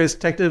world's greatest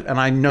detective, and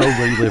I know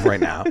where you live right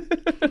now.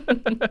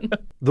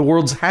 The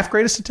world's half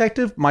greatest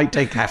detective might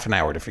take half an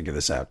hour to figure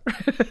this out.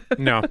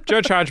 No,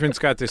 Judge Hodgman's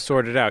got this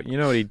sorted out. You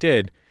know what he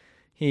did?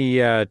 He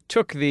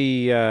took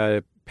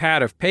the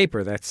pad of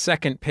paper, that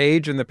second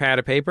page in the pad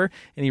of paper,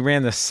 and he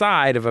ran the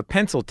side of a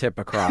pencil tip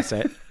across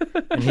it,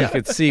 and he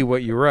could see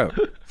what you wrote.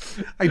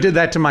 I did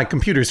that to my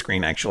computer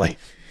screen, actually.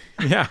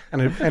 Yeah.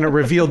 And it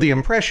revealed the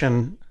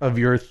impression of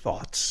your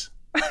thoughts.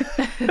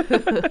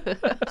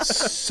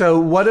 So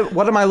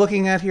what am I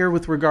looking at here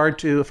with regard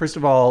to, first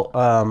of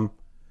all,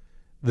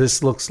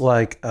 this looks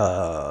like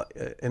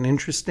an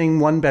interesting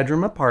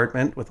one-bedroom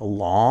apartment with a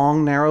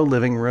long, narrow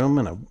living room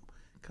and a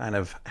kind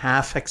of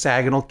half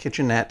hexagonal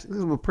kitchenette. This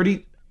is a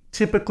pretty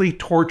typically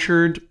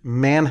tortured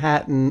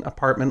Manhattan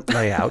apartment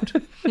layout.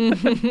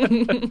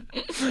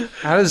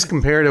 How does this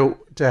compare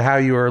to how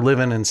you were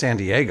living in San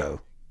Diego?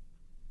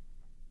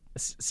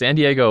 San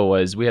Diego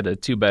we had a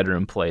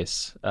 2-bedroom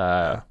place,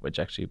 which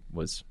actually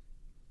was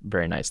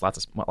very nice. A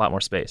lot more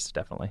space,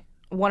 definitely.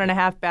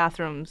 1.5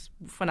 bathrooms,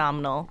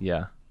 phenomenal.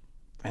 Yeah.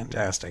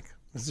 Fantastic.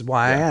 This is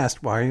why I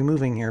asked, why are you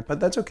moving here?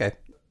 But that's okay.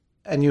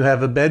 And you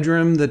have a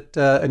bedroom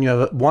and you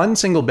have one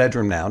single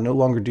bedroom now. No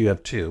longer do you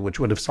have two, which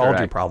would have solved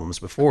your problems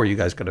before. You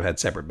guys could have had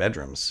separate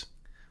bedrooms.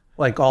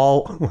 Frankly,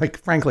 all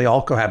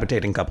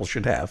cohabitating couples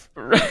should have.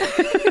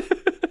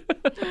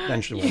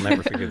 Eventually, we'll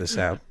never figure this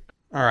out.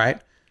 All right.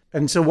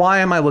 And so why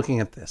am I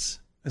looking at this,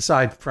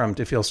 aside from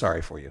to feel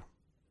sorry for you?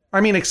 I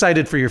mean,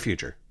 excited for your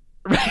future.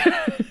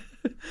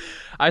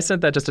 I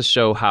sent that just to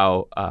show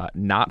how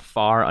not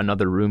far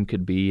another room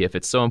could be. If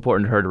it's so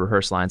important to her to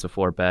rehearse lines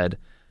before bed,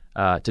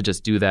 to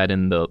just do that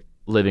in the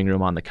living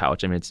room on the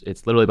couch. I mean,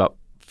 it's literally about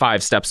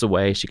 5 steps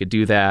away. She could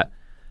do that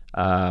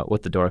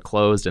with the door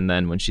closed, and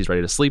then when she's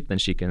ready to sleep, then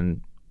she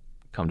can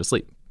come to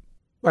sleep.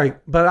 Right,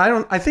 but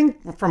I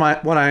think from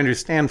what I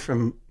understand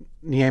from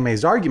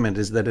Nieme's argument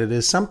is that it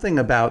is something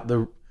about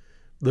the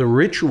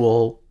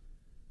ritual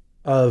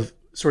of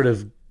sort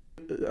of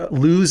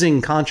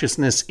losing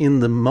consciousness in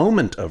the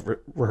moment of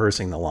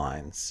rehearsing the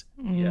lines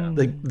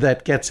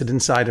that gets it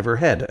inside of her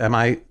head. Am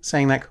I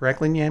saying that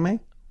correctly, Nieme?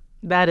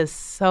 That is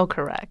so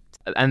correct.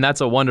 And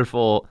that's a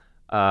wonderful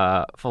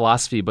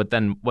philosophy, but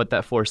then what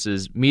that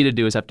forces me to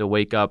do is have to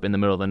wake up in the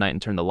middle of the night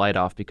and turn the light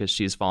off because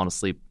she's fallen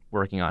asleep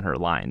working on her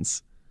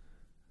lines.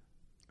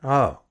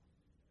 Oh.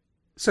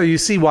 So you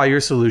see why your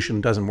solution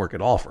doesn't work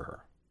at all for her.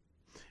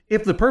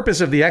 If the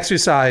purpose of the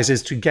exercise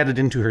is to get it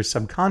into her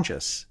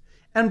subconscious,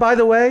 and by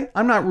the way,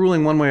 I'm not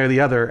ruling one way or the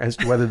other as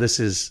to whether this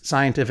is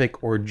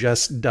scientific or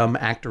just dumb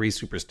actory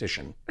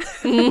superstition.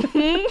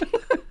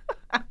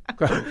 Because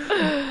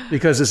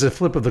because it's a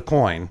flip of the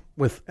coin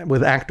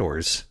with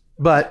actors.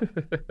 But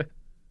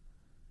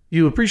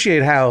you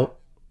appreciate how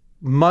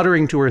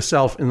muttering to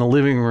herself in the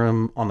living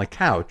room on the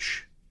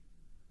couch,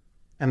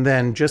 and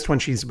then just when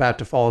she's about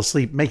to fall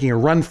asleep, making a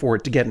run for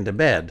it to get into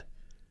bed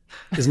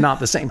is not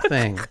the same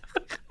thing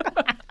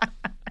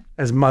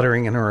as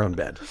muttering in her own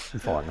bed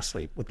and falling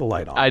asleep with the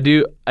light on. I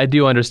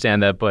do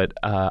understand that, but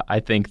I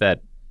think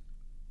that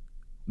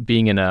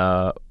being in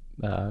a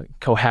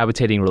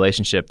cohabitating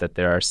relationship, that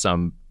there are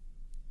some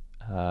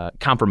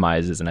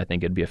compromises, and I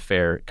think it'd be a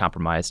fair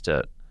compromise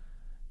to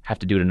have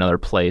to do it in another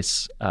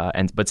place,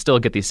 but still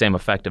get the same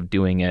effect of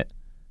doing it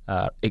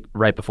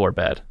right before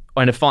bed.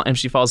 And if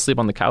she falls asleep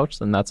on the couch,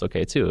 then that's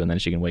okay too, and then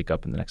she can wake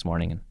up in the next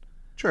morning. And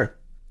Sure.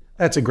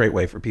 That's a great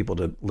way for people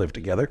to live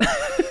together.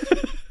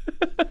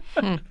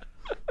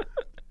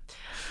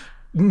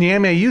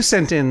 Nieme, you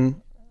sent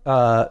in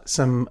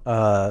some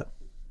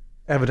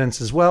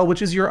evidence as well,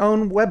 which is your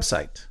own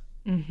website.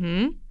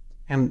 Mm-hmm.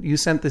 And you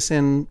sent this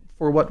in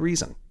for what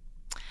reason?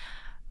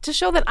 To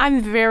show that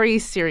I'm very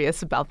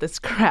serious about this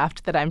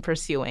craft that I'm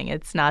pursuing.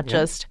 It's not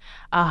just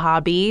a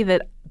hobby,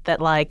 that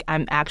like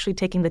I'm actually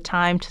taking the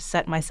time to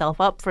set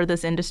myself up for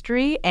this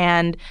industry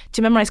and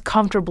to memorize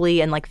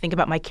comfortably and like think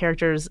about my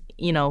characters,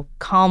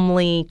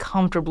 calmly,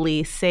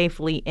 comfortably,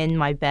 safely in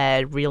my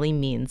bed really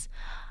means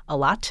a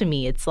lot to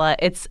me. It's like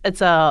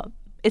it's an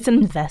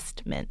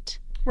investment.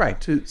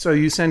 Right. So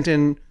you sent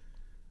in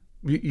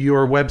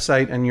your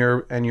website and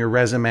your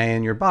resume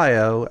and your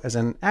bio as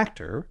an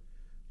actor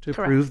to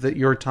Correct. Prove that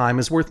your time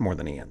is worth more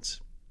than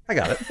Ian's. I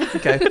got it.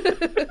 Okay.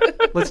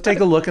 Let's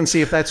take a look and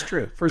see if that's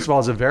true. First of all,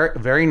 it's a very,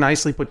 very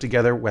nicely put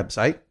together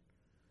website.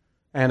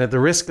 And at the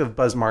risk of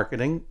buzz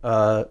marketing,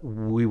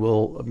 we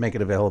will make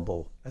it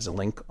available as a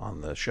link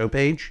on the show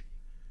page,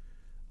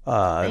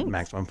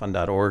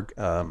 MaximumFun.org,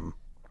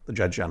 the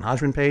Judge John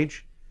Hodgman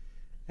page.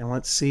 And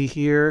let's see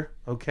here.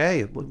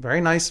 Okay.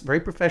 Very nice, very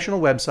professional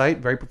website,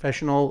 very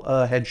professional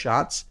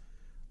headshots.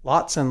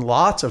 Lots and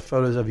lots of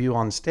photos of you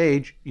on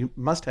stage. You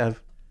must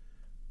have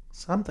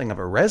something of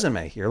a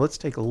resume here. Let's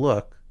take a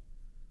look.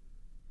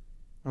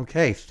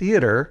 Okay,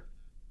 theater.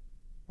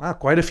 Wow,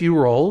 quite a few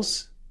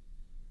roles.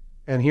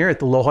 And here at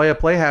the La Jolla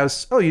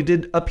Playhouse. Oh, you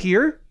did Up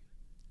Here?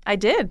 I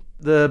did.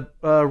 The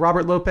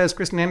Robert Lopez,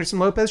 Kristen Anderson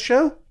Lopez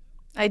show?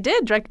 I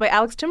did, directed by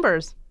Alex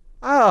Timbers.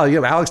 Oh,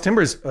 yeah, Alex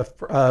Timbers,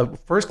 a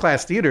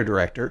first-class theater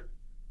director.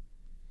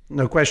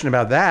 No question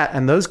about that.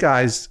 And those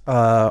guys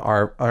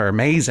are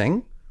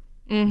amazing.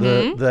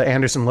 Mm-hmm. The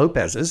Anderson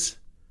Lopez's.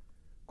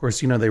 Of course,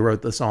 they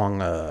wrote the song,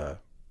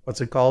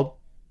 what's it called?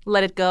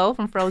 Let It Go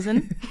from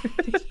Frozen.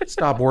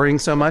 Stop Worrying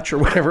So Much or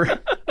whatever.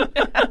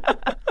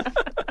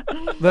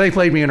 They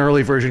played me an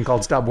early version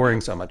called Stop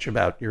Worrying So Much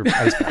about your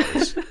ice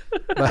powers.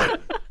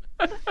 But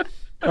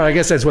I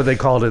guess that's what they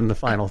called it in the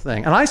final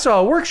thing. And I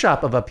saw a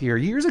workshop of Up Here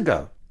years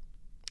ago.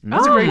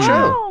 That's a great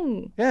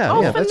show. Yeah,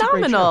 oh, yeah, that's a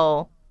great show.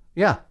 phenomenal.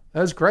 Yeah,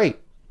 that was great.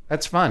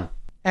 That's fun.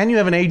 And you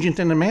have an agent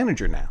and a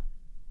manager now.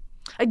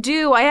 I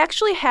do. I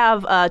actually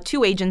have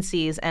 2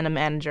 agencies and a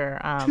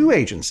manager. 2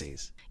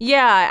 agencies?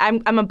 Yeah,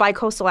 I'm a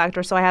bi-coastal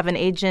actor, so I have an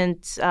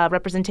agent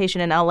representation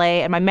in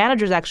LA, and my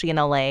manager's actually in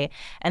LA.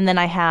 And then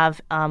I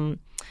have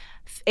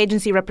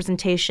agency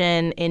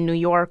representation in New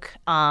York,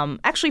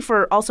 actually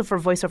for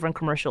voiceover and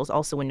commercials,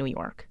 also in New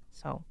York.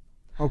 So.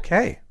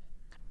 Okay.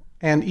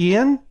 And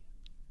Ian,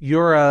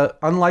 you're a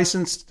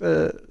unlicensed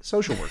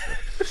social worker.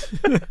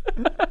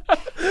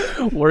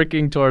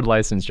 working toward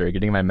licensure,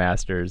 getting my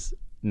master's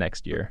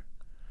next year.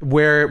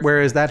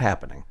 Where is that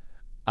happening?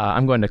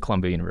 I'm going to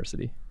Columbia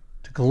University.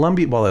 To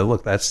Columbia? Well,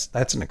 look, that's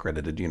an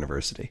accredited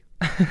university.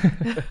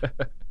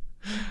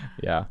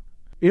 Yeah.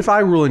 If I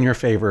rule in your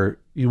favor,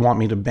 you want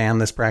me to ban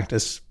this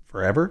practice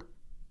forever?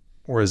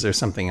 Or is there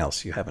something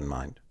else you have in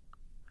mind?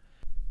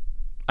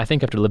 I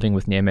think after living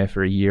with Nieme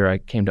for a year, I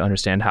came to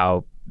understand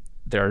how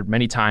there are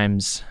many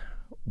times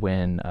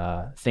when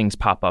things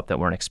pop up that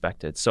weren't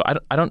expected. So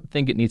I don't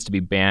think it needs to be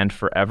banned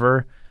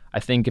forever. I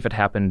think if it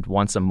happened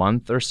once a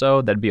month or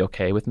so, that'd be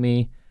okay with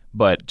me,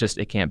 but just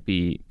it can't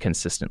be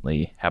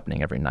consistently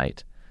happening every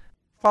night.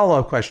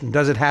 Follow-up question.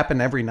 Does it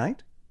happen every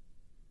night?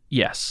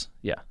 Yes.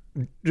 Yeah.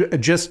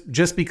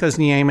 Just because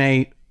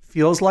Nieme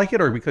feels like it,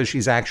 or because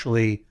she's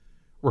actually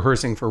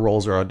rehearsing for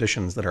roles or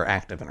auditions that are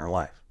active in her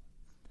life?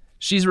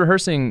 She's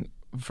rehearsing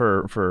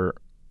for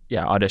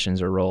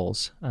auditions or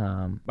roles.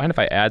 Mind if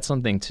I add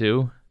something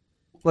too?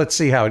 Let's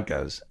see how it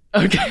goes.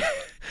 Okay.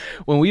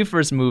 When we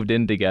first moved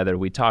in together,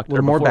 we talked... A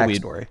little more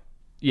backstory.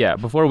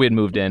 Before we had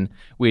moved in,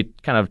 we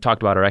kind of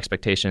talked about our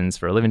expectations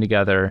for living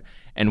together.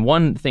 And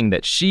one thing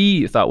that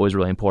she thought was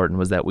really important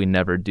was that we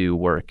never do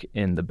work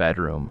in the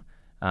bedroom.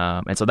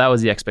 And so that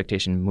was the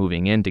expectation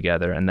moving in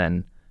together. And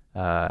then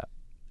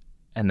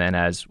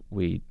as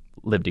we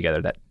lived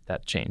together,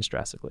 that changed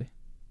drastically.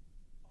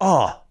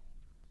 Oh,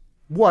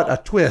 what a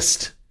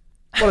twist.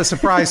 What a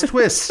surprise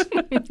twist.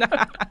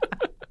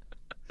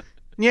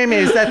 Nieme,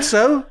 is that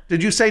so?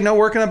 Did you say no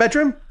work in the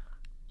bedroom?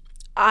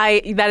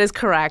 That is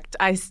correct.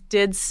 I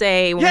did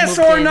say when yes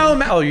we moved or in,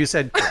 no? Oh, you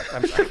said correct.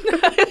 I'm sorry.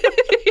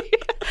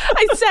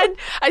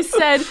 I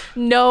said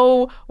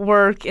no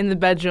work in the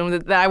bedroom.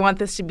 That I want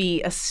this to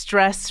be a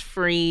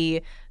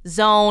stress-free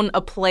zone,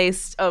 a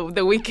place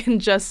that we can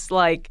just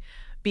like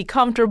be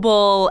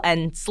comfortable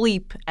and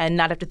sleep and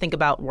not have to think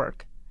about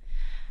work.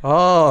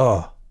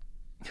 Oh.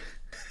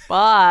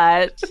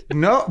 But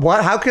No,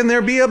 what? How can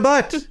there be a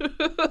but?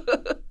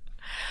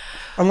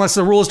 Unless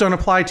the rules don't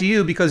apply to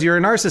you because you're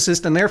a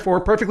narcissist and therefore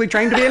perfectly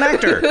trained to be an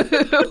actor.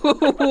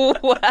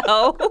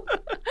 well,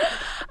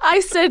 I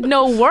said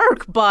no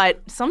work,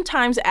 but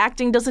sometimes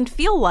acting doesn't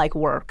feel like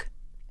work.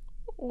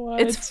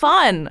 What? It's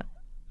fun.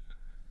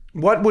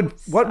 What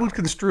would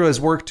construe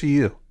as work to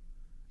you?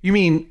 You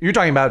mean you're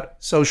talking about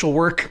social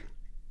work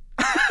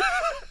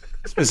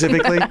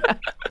specifically?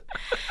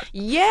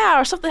 Yeah,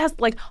 or stuff that has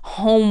like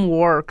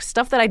homework,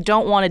 stuff that I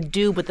don't want to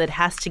do but that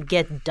has to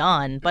get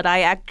done. But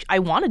I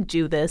want to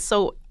do this,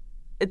 so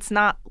it's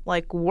not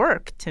like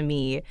work to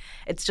me.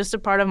 It's just a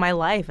part of my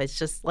life. It's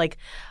just like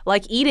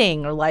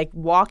eating or like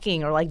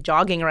walking or like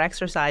jogging or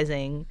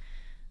exercising.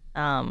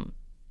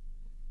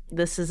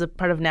 This is a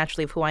part of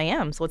naturally of who I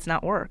am, so it's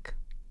not work.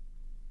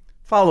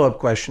 Follow-up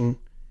question.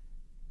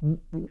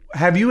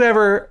 Have you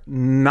ever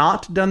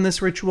not done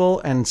this ritual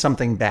and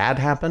something bad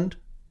happened?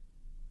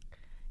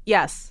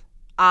 Yes.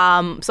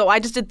 So I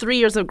just did 3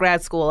 years of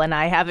grad school, and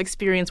I have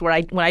experience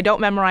where when I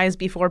don't memorize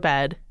before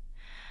bed,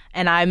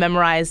 and I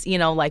memorize,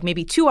 like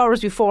maybe 2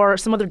 hours before,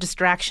 some other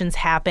distractions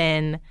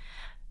happen.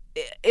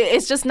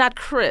 It's just not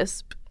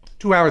crisp.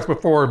 2 hours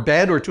before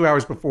bed or 2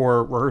 hours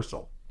before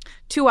rehearsal?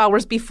 2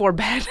 hours before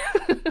bed.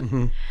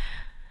 Mm-hmm.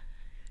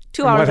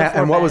 2 hours before bed.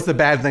 And what was the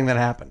bad thing that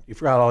happened? You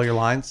forgot all your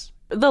lines?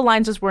 The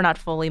lines just were not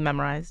fully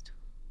memorized.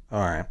 All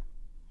right.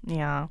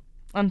 Yeah,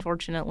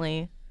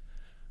 unfortunately.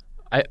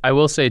 I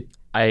will say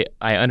I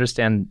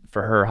understand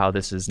for her how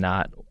this is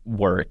not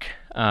work,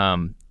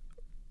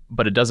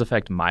 but it does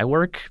affect my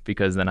work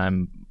because then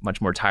I'm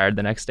much more tired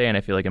the next day, and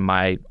I feel like in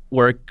my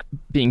work,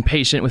 being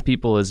patient with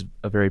people is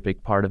a very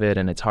big part of it,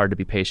 and it's hard to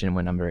be patient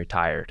when I'm very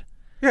tired.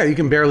 Yeah, you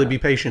can barely be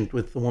patient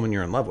with the woman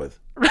you're in love with.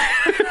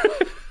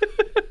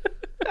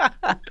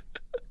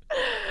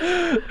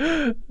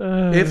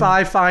 If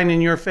I find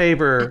in your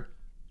favor,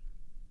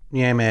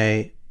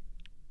 Nieme,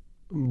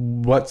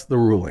 what's the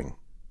ruling?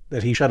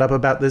 That he shut up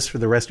about this for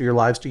the rest of your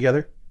lives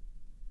together?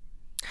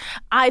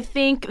 I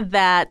think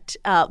that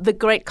the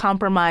great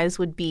compromise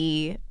would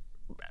be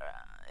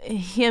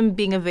him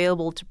being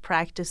available to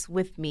practice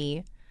with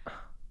me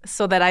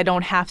so that I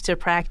don't have to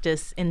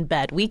practice in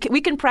bed. We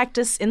can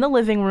practice in the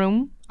living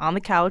room, on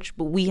the couch,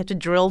 but we have to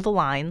drill the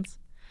lines.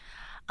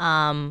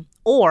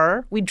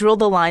 Or we drill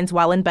the lines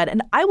while in bed,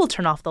 and I will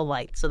turn off the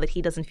light so that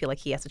he doesn't feel like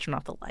he has to turn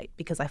off the light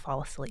because I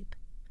fall asleep.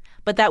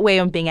 But that way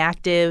I'm being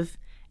active,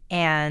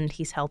 and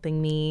he's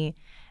helping me.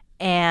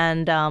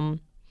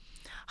 And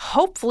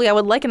hopefully I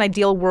would like an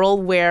ideal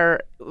world where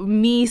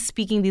me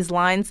speaking these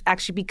lines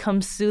actually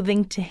becomes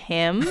soothing to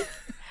him.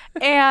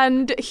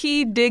 And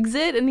he digs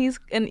it, and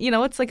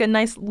it's like a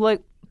nice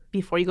look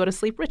before you go to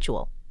sleep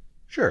ritual.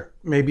 Sure.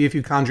 Maybe if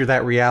you conjure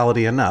that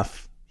reality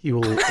enough, he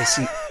will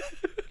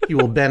he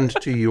will bend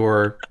to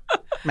your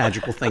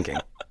magical thinking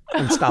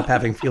and stop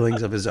having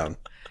feelings of his own.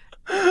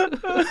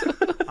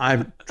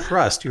 I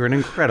trust you're an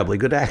incredibly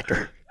good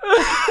actor.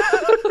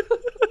 I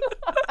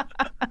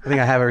think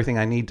I have everything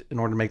I need in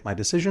order to make my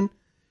decision.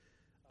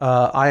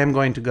 I am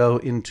going to go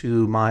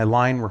into my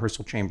line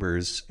rehearsal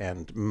chambers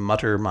and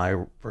mutter my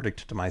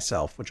verdict to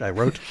myself, which I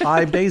wrote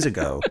 5 days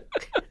ago,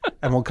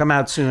 and will come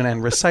out soon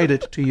and recite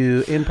it to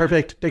you in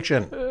perfect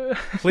diction.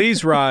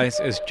 Please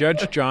rise as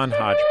Judge John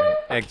Hodgman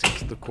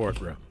exits the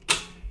courtroom.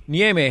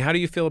 Nieme, how do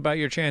you feel about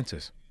your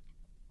chances?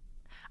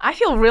 I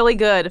feel really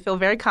good. I feel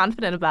very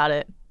confident about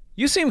it.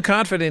 You seem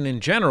confident in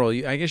general.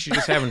 I guess you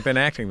just haven't been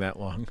acting that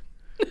long.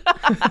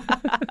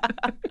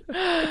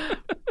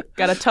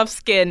 Got a tough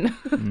skin.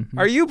 Mm-hmm.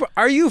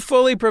 Are you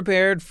fully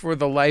prepared for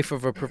the life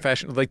of a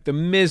professional, like the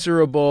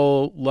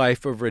miserable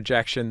life of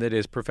rejection that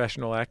is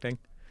professional acting?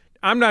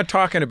 I'm not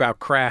talking about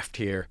craft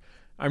here.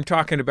 I'm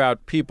talking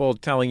about people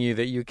telling you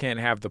that you can't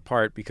have the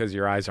part because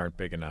your eyes aren't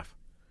big enough.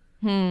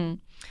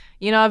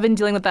 I've been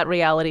dealing with that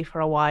reality for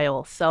a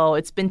while, so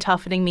it's been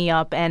toughening me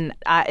up, and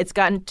it's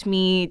gotten to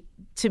me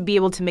to be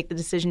able to make the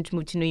decision to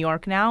move to New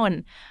York now,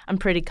 and I'm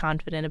pretty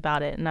confident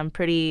about it, and I'm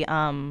pretty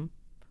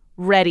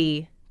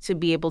ready to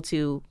be able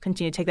to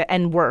continue to take that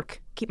and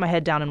work, keep my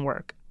head down and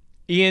work.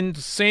 Ian,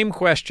 same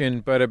question,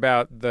 but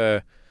about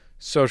the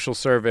social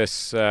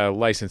service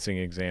licensing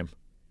exam.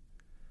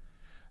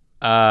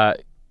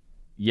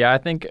 Yeah, I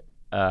think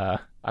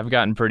I've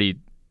gotten pretty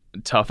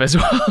tough as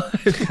well.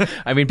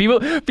 I mean,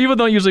 people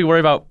don't usually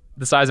worry about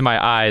the size of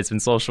my eyes in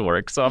social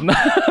work, so I'm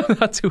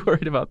not too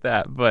worried about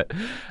that. But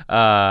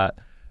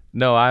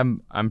no,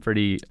 I'm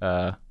pretty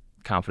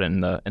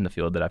confident in the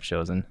field that I've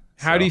chosen.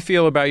 How do you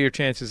feel about your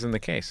chances in the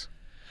case?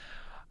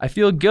 I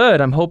feel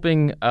good. I'm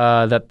hoping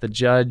that the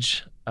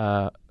judge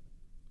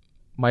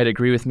might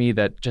agree with me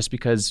that just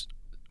because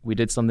we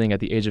did something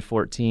at the age of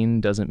 14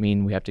 doesn't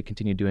mean we have to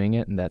continue doing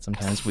it, and that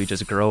sometimes we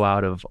just grow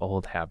out of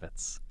old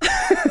habits.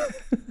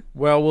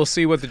 Well, we'll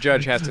see what the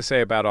judge has to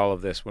say about all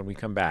of this when we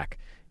come back.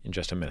 in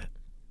just a minute.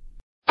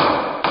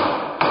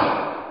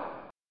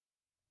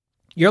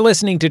 You're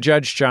listening to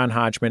Judge John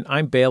Hodgman.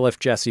 I'm bailiff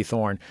Jesse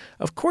Thorne.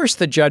 Of course,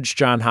 the Judge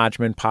John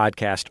Hodgman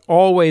podcast,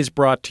 always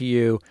brought to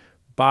you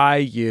by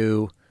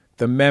you,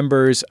 the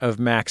members of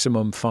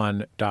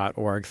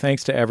MaximumFun.org.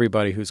 Thanks to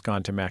everybody who's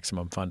gone to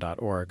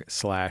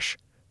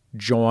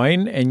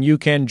MaximumFun.org/join, and you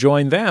can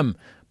join them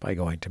by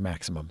going to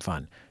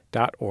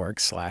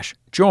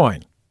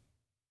MaximumFun.org/join.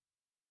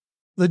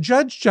 The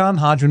Judge John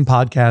Hodgman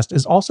podcast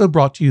is also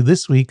brought to you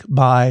this week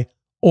by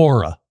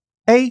Aura.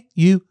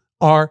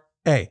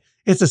 A-U-R-A.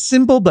 It's a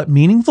simple but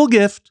meaningful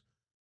gift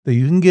that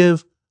you can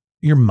give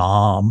your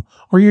mom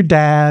or your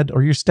dad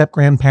or your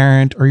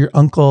step-grandparent or your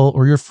uncle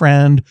or your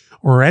friend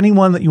or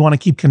anyone that you want to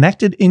keep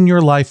connected in your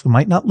life who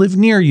might not live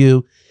near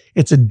you.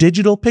 It's a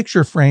digital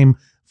picture frame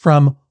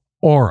from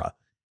Aura.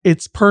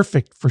 It's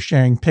perfect for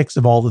sharing pics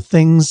of all the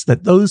things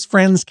that those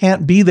friends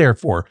can't be there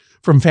for,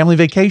 from family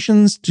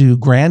vacations to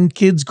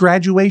grandkids'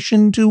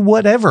 graduation to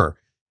whatever.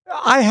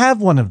 I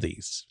have one of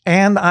these,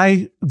 and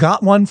I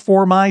got one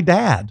for my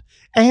dad,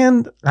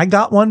 and I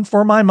got one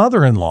for my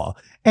mother-in-law,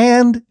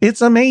 and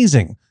it's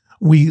amazing.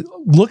 We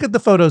look at the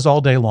photos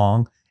all day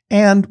long,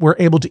 and we're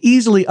able to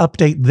easily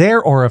update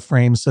their Aura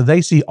frames so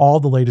they see all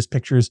the latest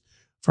pictures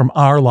from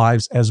our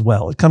lives as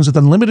well. It comes with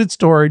unlimited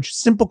storage,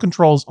 simple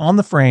controls on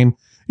the frame.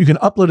 You can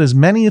upload as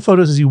many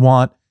photos as you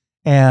want,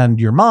 and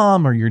your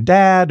mom or your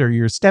dad or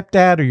your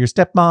stepdad or your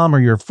stepmom or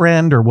your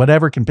friend or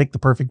whatever can pick the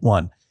perfect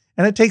one.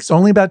 And it takes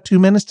only about 2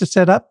 minutes to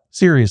set up.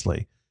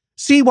 Seriously.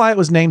 See why it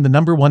was named the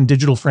 #1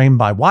 digital frame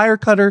by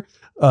Wirecutter,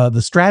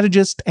 The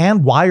Strategist,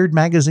 and Wired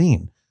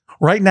Magazine.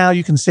 Right now,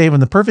 you can save on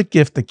the perfect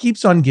gift that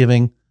keeps on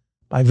giving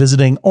by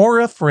visiting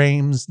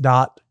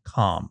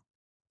auraframes.com.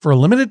 For a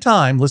limited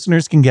time,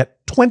 listeners can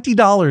get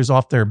 $20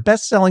 off their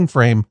best-selling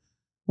frame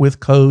with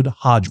code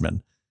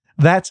Hodgman.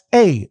 That's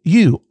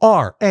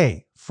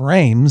AURA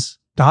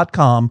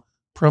frames.com,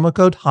 promo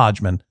code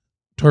Hodgman.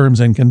 Terms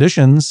and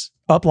conditions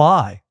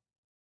apply.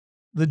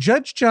 The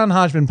Judge John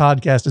Hodgman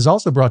podcast is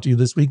also brought to you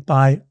this week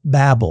by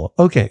Babbel.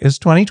 Okay, it's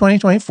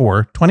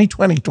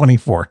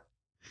 2020-24.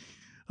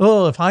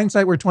 Oh, if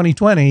hindsight were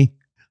 2020,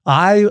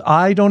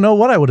 I don't know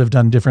what I would have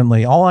done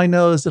differently. All I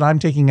know is that I'm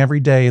taking every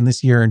day in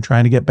this year and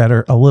trying to get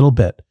better a little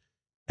bit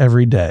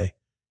every day.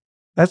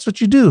 That's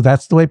what you do.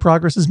 That's the way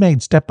progress is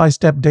made, step by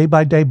step, day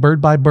by day, bird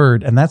by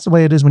bird. And that's the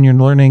way it is when you're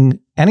learning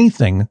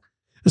anything,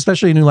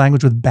 especially a new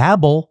language with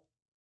Babbel.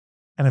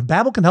 And if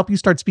Babbel can help you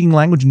start speaking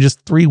language in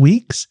just 3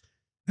 weeks,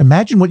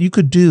 imagine what you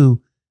could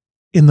do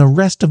in the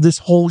rest of this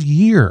whole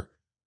year.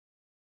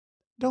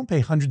 Don't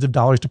pay hundreds of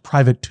dollars to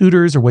private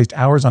tutors or waste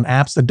hours on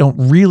apps that don't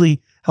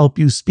really help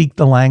you speak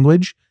the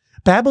language.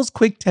 Babbel's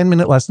quick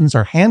 10-minute lessons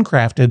are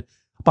handcrafted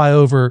by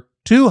over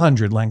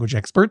 200 language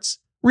experts,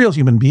 real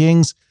human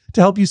beings,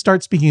 to help you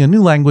start speaking a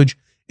new language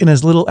in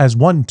as little as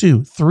 1,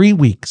 2, 3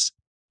 weeks.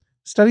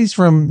 Studies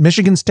from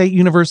Michigan State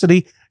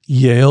University,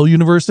 Yale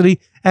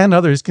University, and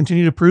others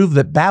continue to prove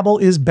that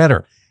Babbel is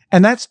better.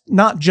 And that's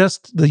not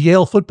just the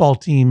Yale football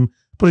team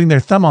putting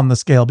their thumb on the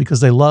scale because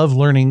they love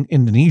learning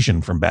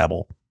Indonesian from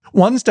Babbel.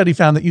 One study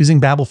found that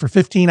using Babbel for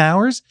 15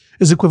 hours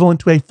is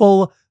equivalent to a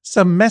full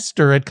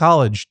semester at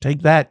college.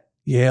 Take that,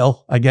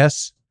 Yale, I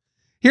guess.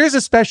 Here's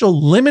a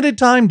special limited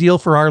time deal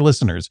for our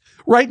listeners.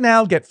 Right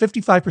now, get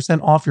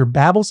 55% off your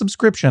Babbel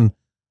subscription,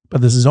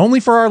 but this is only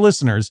for our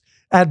listeners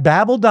at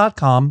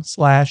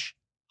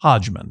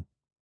babbel.com/Hodgman.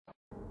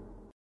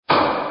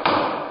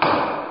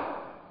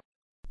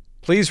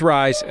 Please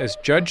rise as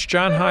Judge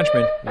John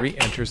Hodgman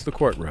re-enters the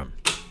courtroom.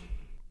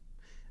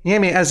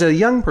 Yami, as a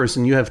young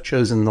person, you have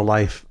chosen the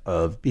life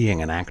of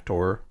being an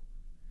actor.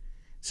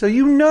 So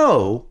you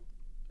know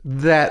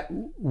that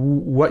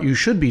what you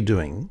should be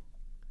doing,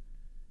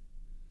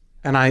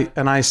 and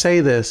I say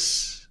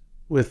this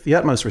with the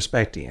utmost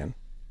respect, Ian,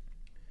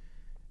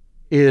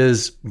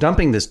 is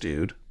dumping this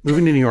dude,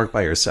 moving to New York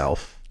by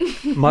yourself,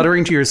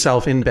 muttering to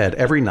yourself in bed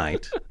every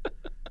night,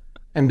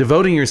 and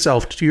devoting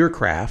yourself to your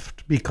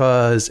craft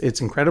because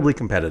it's incredibly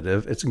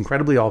competitive, it's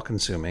incredibly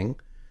all-consuming,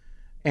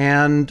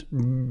 and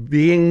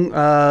being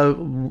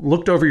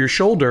looked over your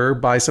shoulder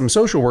by some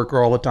social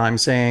worker all the time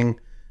saying,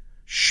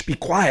 shh, be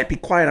quiet,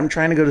 I'm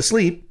trying to go to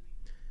sleep,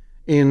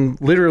 in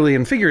literally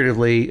and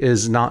figuratively,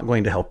 is not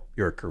going to help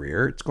your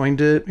career. It's going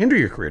to hinder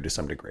your career to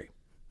some degree.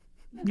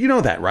 You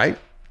know that, right?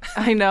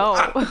 I know.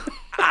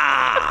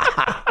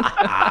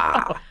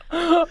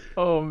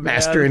 Oh, man.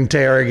 Master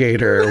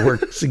interrogator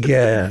works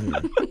again.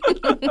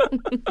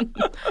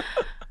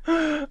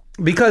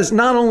 Because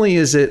not only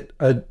is it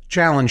a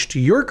challenge to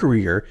your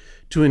career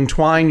to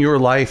entwine your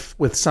life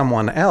with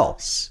someone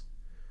else,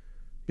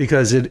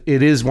 because it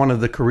is one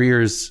of the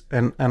careers,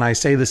 and I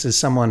say this as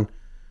someone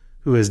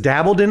who has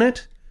dabbled in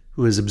it,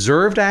 who has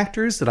observed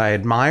actors that I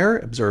admire,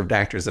 observed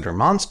actors that are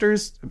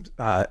monsters.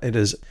 It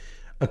is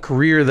a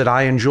career that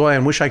I enjoy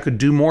and wish I could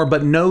do more,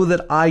 but know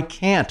that I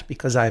can't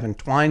because I've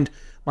entwined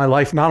my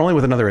life not only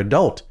with another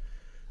adult,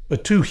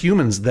 but two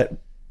humans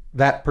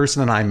that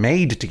person and I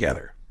made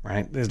together,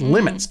 right? There's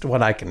limits to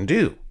what I can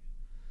do.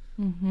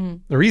 Mm-hmm.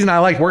 The reason I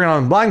liked working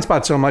on Blind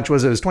Spot so much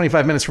was it was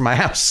 25 minutes from my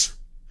house.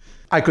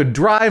 I could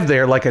drive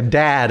there like a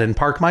dad and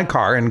park my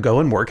car and go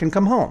and work and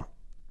come home.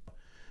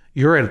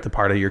 You're at the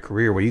part of your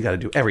career where you got to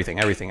do everything.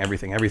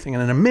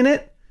 And in a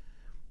minute,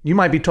 you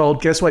might be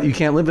told, guess what? You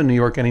can't live in New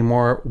York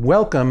anymore.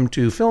 Welcome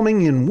to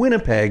filming in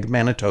Winnipeg,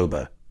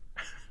 Manitoba.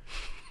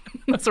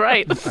 That's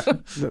right.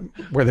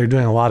 Where they're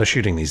doing a lot of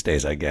shooting these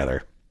days, I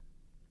gather.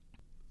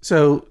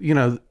 So,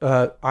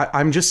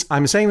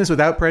 I'm saying this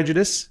without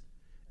prejudice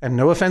and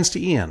no offense to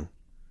Ian,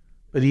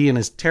 but Ian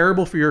is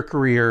terrible for your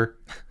career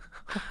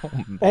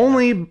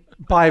only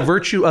by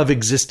virtue of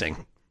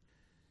existing.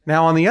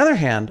 Now, on the other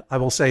hand, I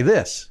will say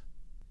this.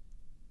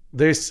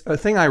 There's a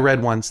thing I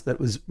read once that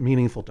was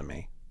meaningful to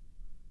me.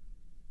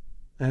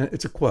 And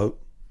it's a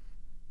quote.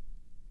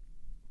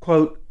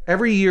 Quote,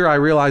 every year I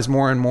realize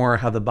more and more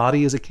how the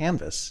body is a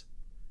canvas.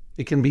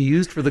 It can be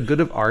used for the good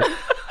of art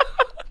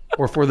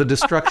or for the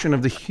destruction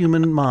of the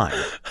human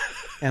mind.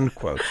 End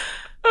quote.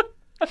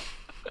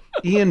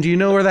 Ian, do you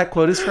know where that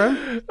quote is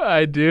from?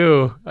 I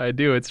do.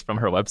 It's from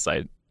her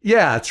website.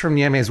 Yeah, it's from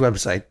Yeme's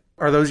website.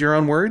 Are those your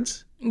own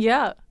words?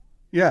 Yeah.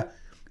 Yeah.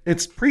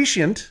 It's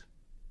prescient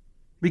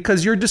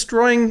because you're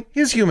destroying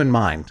his human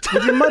mind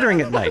with your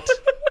muttering at night.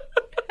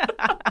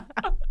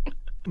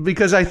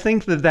 Because I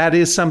think that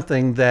is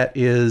something that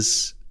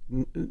is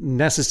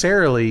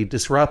necessarily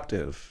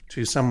disruptive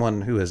to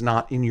someone who is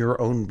not in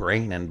your own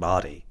brain and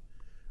body,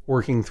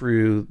 working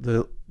through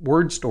the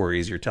word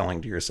stories you're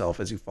telling to yourself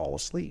as you fall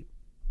asleep.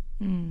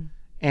 Mm.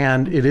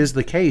 And it is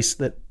the case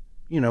that,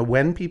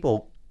 when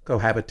people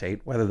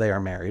cohabitate, whether they are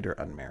married or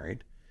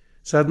unmarried,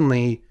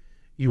 suddenly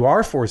you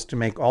are forced to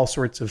make all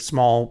sorts of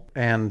small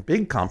and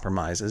big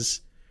compromises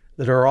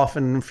that are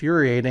often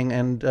infuriating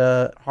and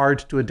hard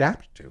to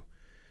adapt to.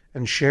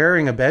 And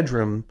sharing a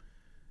bedroom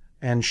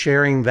and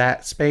sharing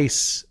that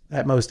space,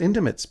 that most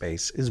intimate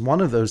space, is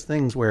one of those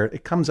things where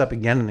it comes up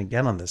again and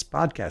again on this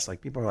podcast.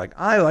 Like, people are like,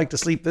 I like to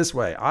sleep this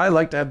way. I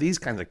like to have these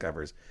kinds of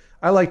covers.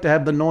 I like to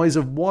have the noise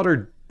of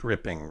water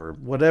dripping or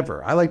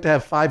whatever. I like to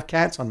have 5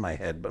 cats on my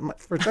head,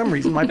 but for some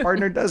reason my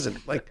partner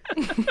doesn't. Like,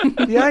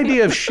 the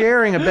idea of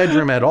sharing a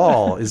bedroom at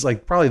all is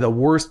like probably the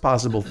worst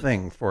possible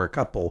thing for a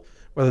couple,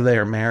 whether they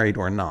are married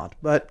or not.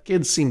 But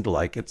kids seem to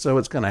like it, so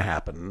it's going to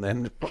happen.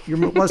 And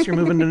plus you're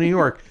moving to New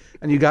York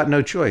and you got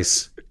no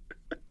choice.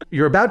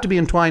 You're about to be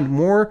entwined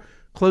more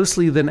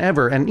closely than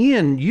ever. And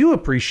Ian, you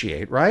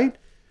appreciate, right,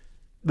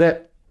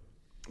 that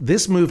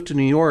this move to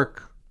New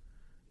York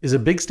is a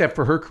big step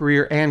for her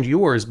career and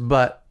yours,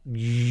 but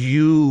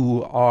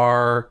you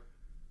are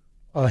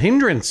a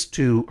hindrance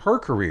to her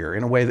career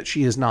in a way that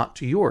she is not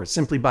to yours,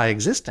 simply by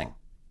existing.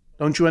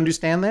 Don't you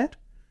understand that?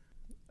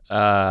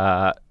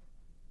 I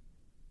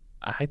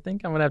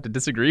think I'm going to have to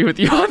disagree with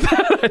you on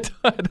that.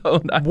 I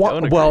don't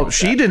agree well, with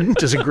she that. didn't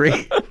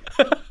disagree.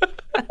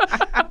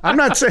 I'm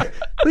not saying,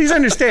 please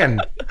understand,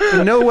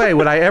 in no way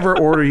would I ever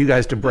order you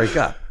guys to break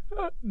up.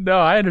 No,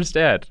 I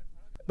understand.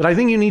 But I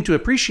think you need to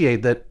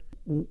appreciate that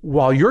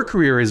while your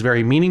career is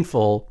very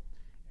meaningful,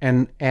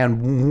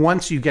 and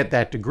once you get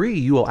that degree,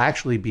 you will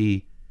actually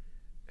be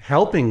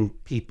helping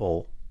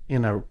people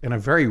in a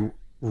very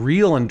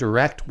real and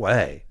direct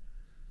way,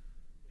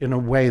 in a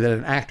way that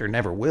an actor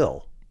never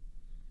will.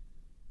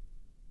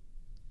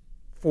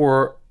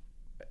 For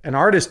an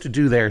artist to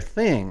do their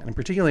thing, and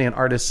particularly an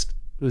artist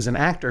who's an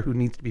actor who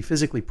needs to be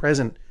physically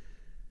present,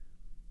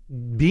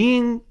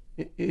 being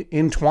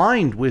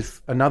entwined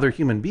with another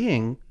human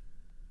being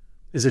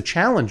is a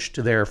challenge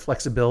to their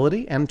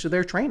flexibility and to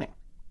their training.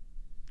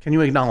 Can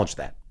you acknowledge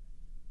that?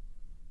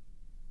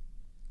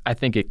 I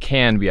think it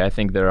can be. I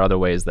think there are other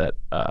ways that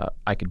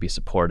I could be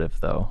supportive,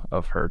 though,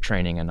 of her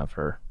training and of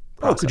her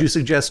process. Oh, could you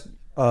suggest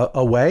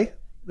a way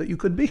that you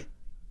could be?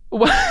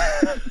 Well,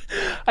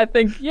 I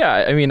think,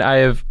 yeah. I mean,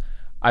 I've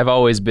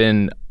always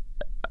been,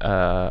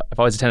 I've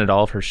always attended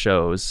all of her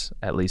shows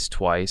at least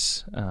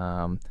twice.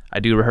 I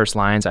do rehearse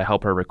lines. I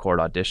help her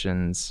record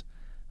auditions.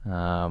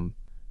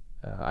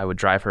 I would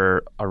drive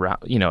her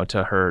around,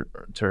 to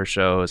her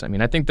shows. I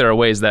mean, I think there are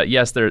ways that,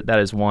 yes, that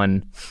is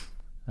one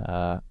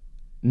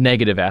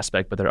negative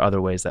aspect, but there are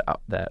other ways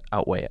that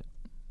outweigh it.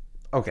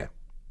 Okay.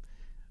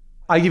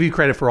 I give you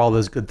credit for all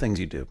those good things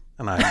you do,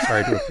 and I'm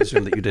sorry to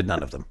assume that you did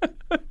none of them.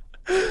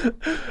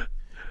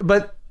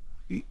 But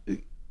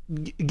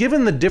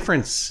given the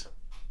difference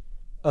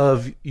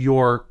of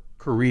your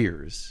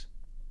careers,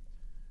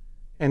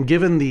 and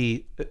given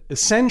the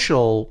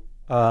essential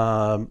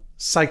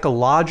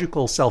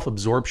psychological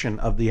self-absorption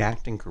of the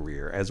acting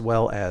career, as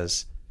well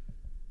as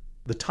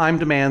the time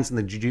demands and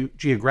the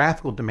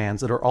geographical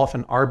demands that are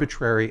often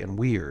arbitrary and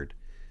weird,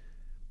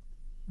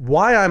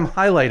 why I'm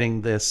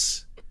highlighting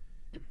this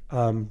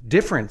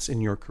difference in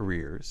your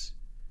careers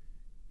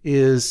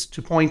is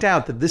to point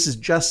out that this is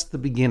just the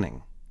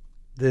beginning.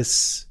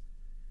 This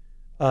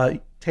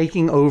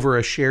taking over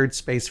a shared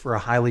space for a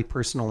highly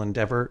personal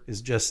endeavor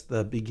is just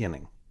the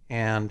beginning.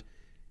 And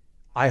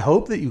I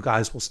hope that you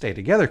guys will stay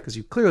together because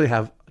you clearly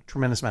have a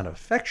tremendous amount of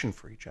affection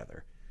for each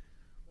other.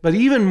 But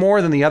even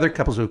more than the other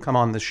couples who have come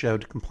on this show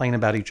to complain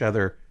about each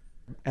other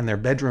and their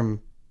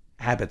bedroom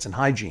habits and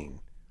hygiene,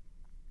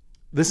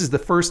 this is the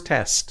first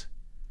test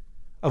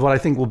of what I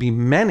think will be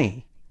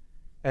many,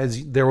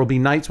 as there will be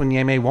nights when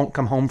Yeme won't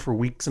come home for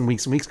weeks and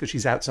weeks and weeks because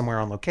she's out somewhere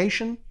on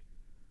location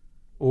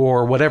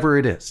or whatever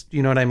it is. Do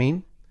you know what I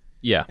mean?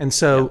 Yeah. And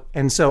so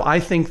I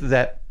think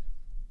that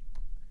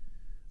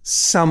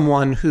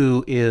someone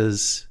who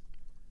is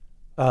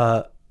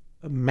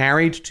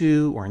married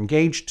to or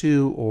engaged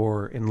to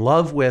or in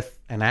love with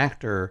an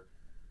actor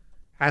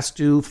has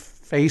to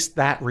face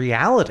that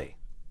reality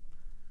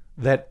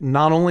that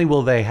not only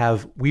will they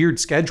have weird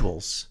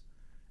schedules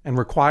and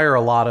require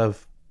a lot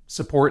of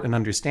support and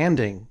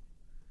understanding,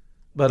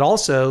 but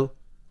also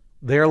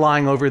they're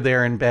lying over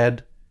there in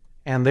bed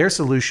and their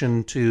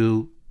solution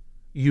to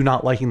you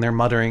not liking their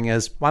muttering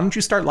is, why don't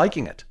you start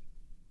liking it?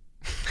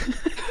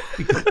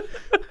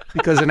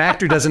 because an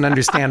actor doesn't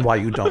understand why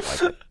you don't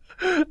like it.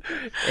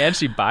 And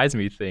she buys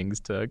me things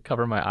to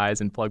cover my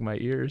eyes and plug my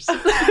ears.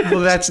 Well,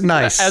 that's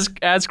nice.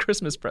 As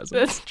Christmas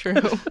presents. That's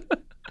true.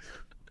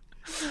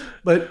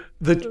 But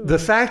the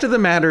fact of the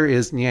matter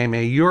is,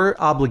 Nyame, your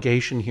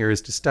obligation here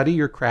is to study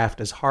your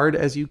craft as hard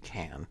as you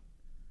can.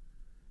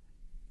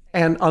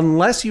 And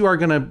unless you are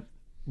going to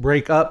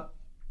break up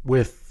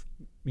with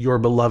your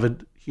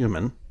beloved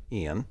human,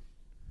 Ian,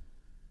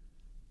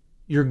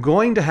 you're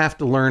going to have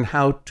to learn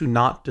how to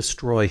not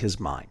destroy his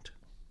mind.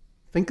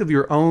 Think of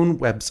your own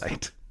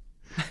website.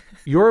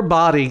 Your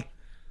body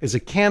is a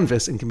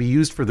canvas and can be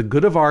used for the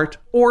good of art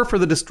or for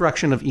the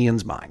destruction of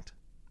Ian's mind.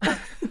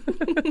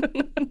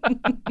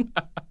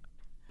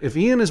 If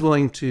Ian is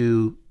willing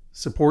to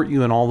support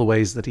you in all the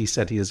ways that he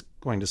said he is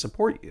going to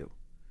support you,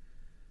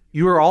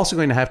 you are also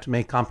going to have to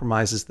make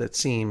compromises that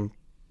seem,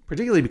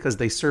 particularly because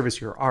they service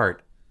your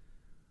art,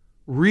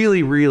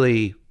 really,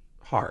 really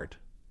hard.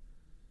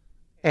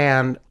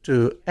 And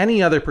to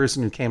any other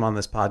person who came on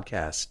this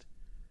podcast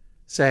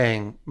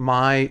saying,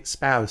 my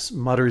spouse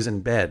mutters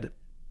in bed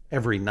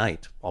every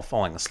night while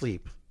falling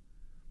asleep,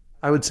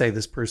 I would say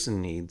this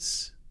person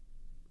needs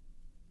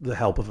the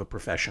help of a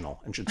professional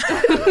and should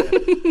stop doing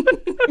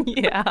it.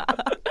 Yeah.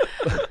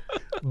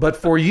 But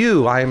for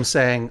you, I am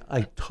saying,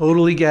 I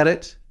totally get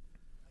it.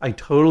 I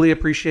totally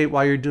appreciate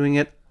why you're doing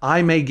it.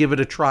 I may give it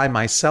a try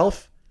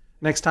myself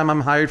next time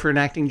I'm hired for an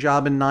acting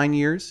job in 9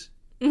 years.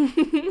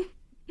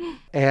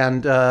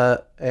 And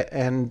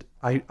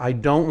I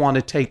don't want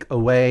to take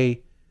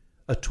away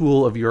a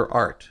tool of your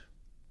art.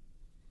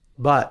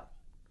 But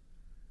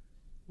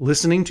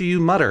listening to you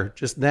mutter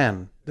just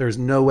then, there's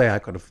no way I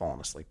could have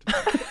fallen asleep today.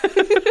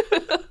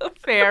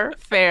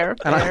 Fair.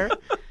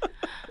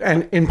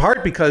 And in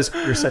part because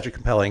you're such a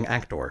compelling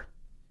actor.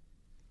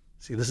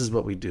 See, this is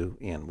what we do,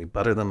 Ian. We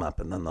butter them up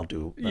and then they'll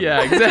do...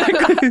 Yeah,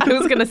 exactly. I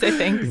was going to say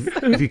thanks.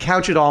 If you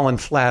couch it all in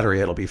flattery,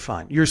 it'll be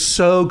fine. You're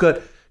so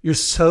good. You're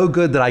so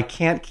good that I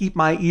can't keep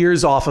my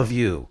ears off of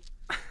you.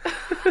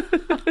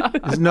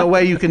 There's no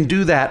way you can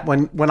do that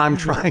when I'm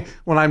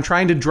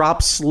trying to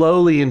drop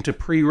slowly into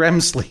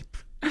pre-REM sleep.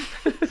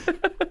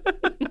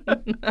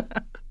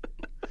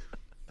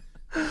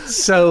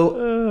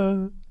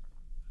 So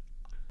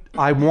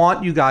I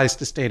want you guys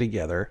to stay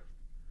together.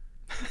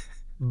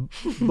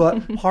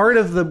 But part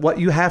of what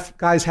you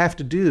guys have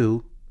to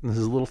do, and this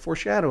is a little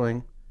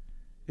foreshadowing,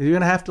 is you're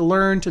going to have to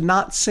learn to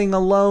not sing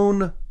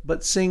alone,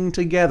 but sing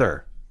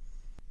together.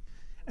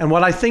 And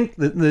what I think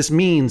that this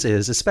means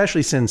is,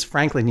 especially since,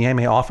 frankly,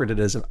 Nyame offered it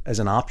as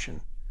an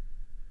option,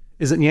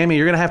 is that, Nyame,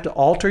 you're going to have to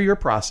alter your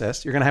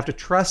process. You're going to have to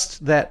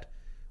trust that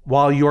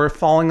while you're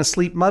falling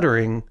asleep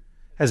muttering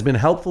has been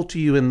helpful to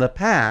you in the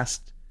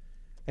past,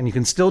 and you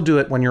can still do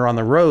it when you're on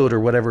the road or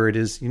whatever it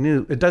is you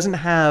knew, it doesn't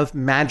have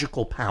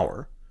magical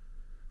power.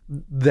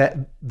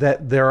 That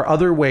there are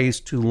other ways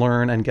to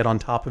learn and get on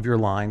top of your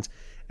lines,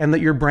 and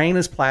that your brain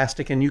is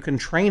plastic and you can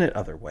train it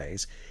other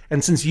ways.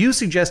 And since you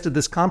suggested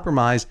this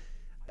compromise,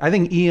 I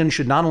think Ian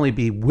should not only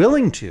be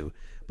willing to,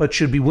 but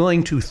should be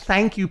willing to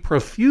thank you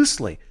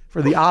profusely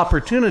for the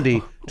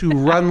opportunity to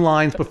run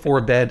lines before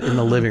bed in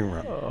the living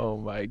room. Oh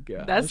my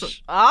gosh.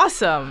 That's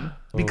awesome.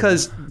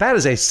 Because that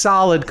is a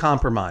solid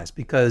compromise,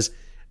 because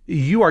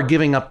you are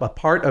giving up a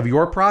part of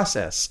your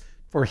process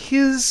for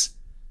his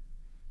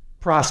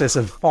process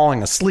of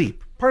falling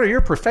asleep, part of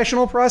your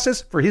professional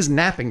process for his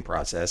napping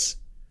process.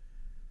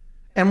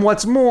 And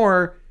what's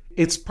more,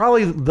 it's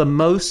probably the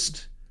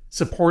most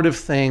supportive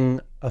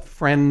thing a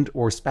friend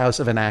or spouse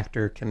of an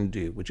actor can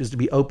do, which is to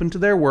be open to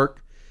their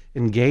work,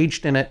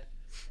 engaged in it,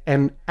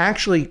 and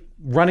actually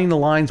running the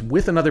lines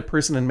with another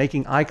person and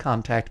making eye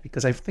contact.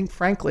 Because I think,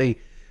 frankly,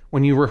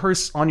 when you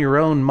rehearse on your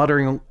own,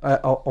 muttering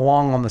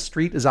along on the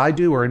street as I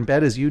do, or in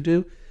bed as you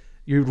do,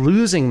 you're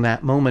losing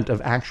that moment of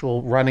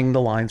actual running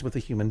the lines with a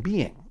human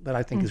being that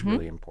I think is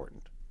really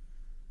important.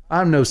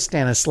 I'm no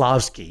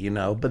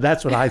Stanislavski, but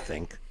that's what I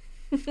think.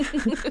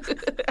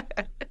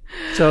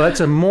 So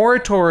that's a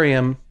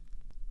moratorium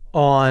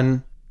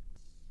on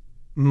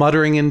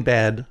muttering in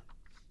bed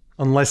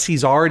unless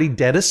he's already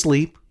dead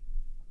asleep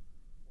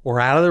or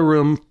out of the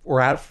room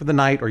or out for the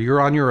night, or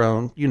you're on your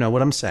own. You know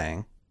what I'm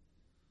saying.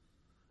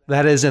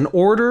 That is an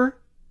order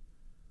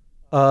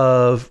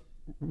of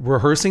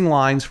rehearsing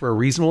lines for a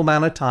reasonable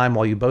amount of time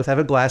while you both have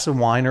a glass of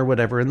wine or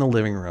whatever in the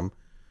living room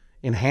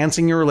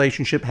enhancing your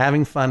relationship,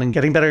 having fun, and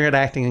getting better at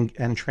acting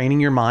and training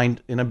your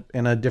mind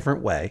in a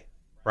different way,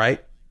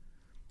 right?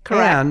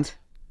 Correct. And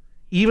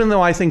even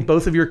though I think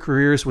both of your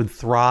careers would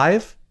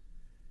thrive,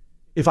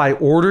 if I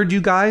ordered you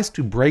guys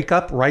to break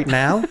up right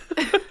now,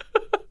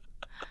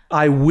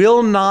 I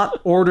will not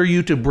order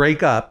you to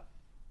break up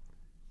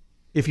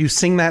if you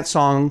sing that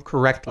song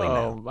correctly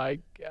now. Oh my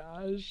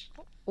gosh.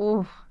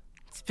 Ooh,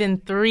 it's been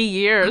 3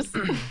 years.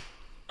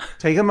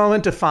 Take a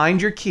moment to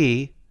find your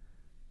key.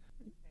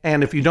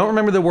 And if you don't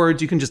remember the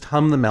words, you can just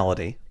hum the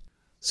melody.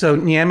 So,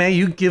 Nyame,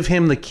 you give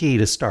him the key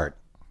to start.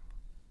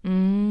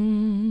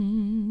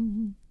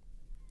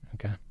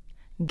 Okay.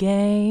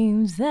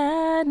 Games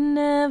that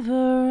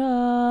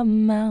never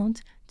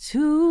amount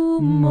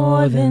to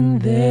more than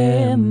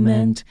they're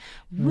meant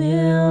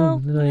will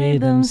play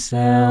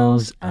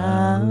themselves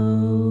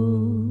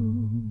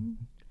out.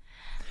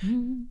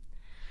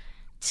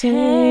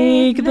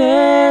 Take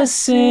this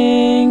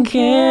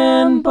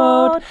sinking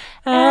boat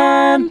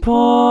and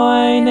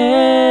point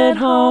it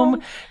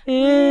home.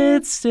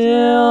 It's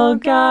still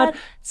got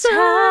time.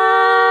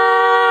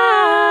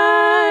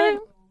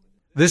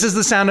 This is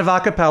the sound of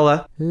a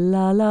cappella.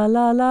 La la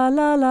la la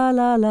la la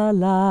la la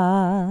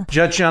la.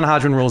 Judge John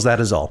Hodgman rules that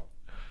is all.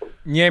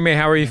 Nyeme,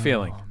 how are you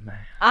feeling?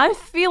 I'm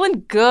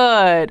feeling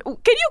good. Can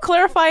you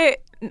clarify?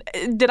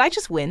 Did I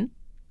just win?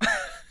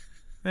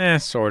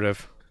 Sort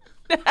of.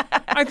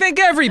 I think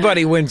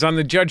everybody wins on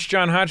the Judge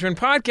John Hodgman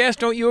podcast.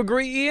 Don't you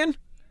agree, Ian?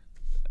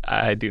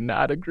 I do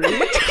not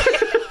agree.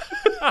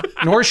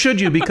 Nor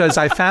should you, because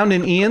I found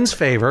in Ian's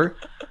favor,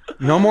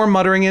 no more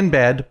muttering in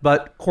bed,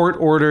 but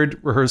court-ordered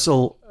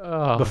rehearsal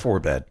before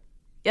bed.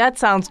 That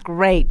sounds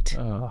great.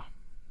 Oh,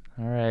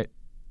 all right.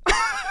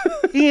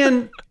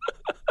 Ian,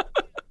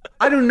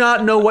 I do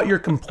not know what you're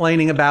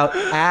complaining about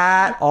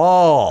at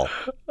all.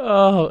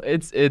 Oh,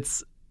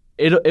 it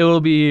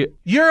will be.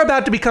 You're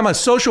about to become a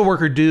social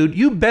worker, dude.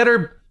 You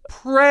better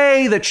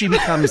pray that she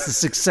becomes the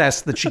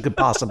success that she could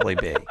possibly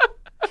be.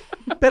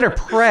 Better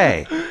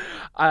pray.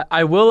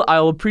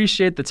 I'll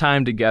appreciate the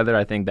time together.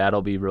 I think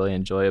that'll be really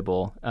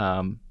enjoyable.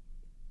 And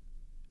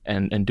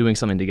doing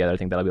something together, I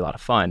think that'll be a lot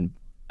of fun.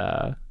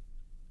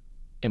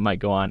 It might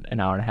go on an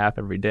hour and a half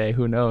every day.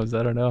 Who knows?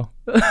 I don't know.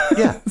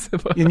 Yeah.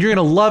 And you're going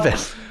to love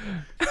it.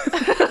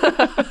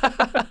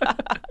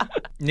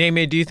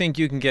 Nyeme, do you think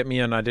you can get me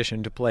an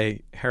audition to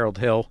play Harold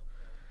Hill,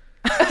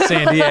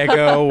 San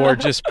Diego, or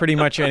just pretty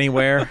much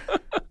anywhere?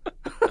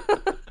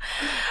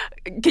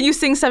 Can you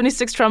sing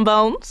 76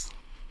 trombones?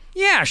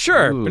 Yeah,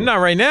 sure, Ooh. but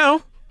not right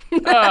now.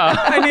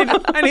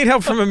 I need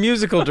help from a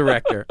musical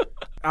director.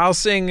 I'll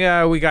sing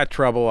We Got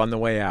Trouble on the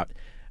way out.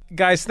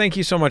 Guys, thank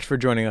you so much for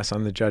joining us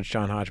on the Judge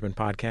John Hodgman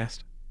podcast.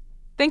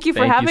 Thank you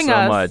for having us. Thank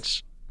you so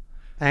much.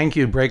 Thank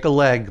you. Break a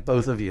leg,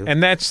 both of you.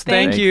 And that's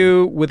thank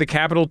you with a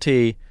capital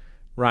T,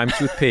 rhymes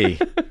with P.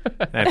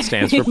 That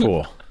stands for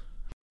pool.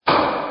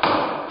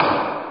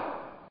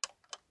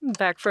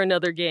 Back for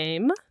another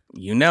game.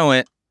 You know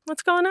it.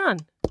 What's going on?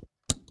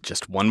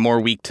 Just one more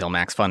week till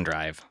Max Fun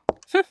Drive.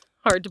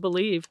 Hard to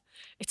believe.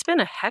 It's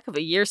been a heck of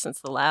a year since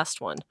the last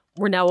one.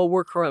 We're now a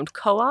worker-owned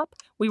co-op.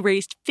 We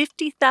raised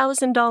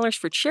 $50,000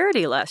 for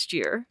charity last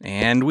year.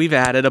 And we've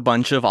added a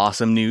bunch of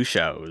awesome new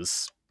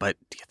shows. But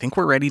do you think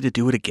we're ready to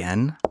do it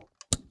again?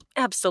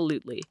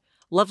 Absolutely.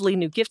 Lovely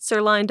new gifts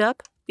are lined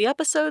up. The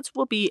episodes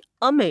will be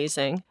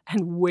amazing.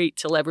 And wait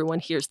till everyone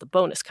hears the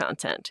bonus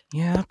content.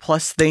 Yeah,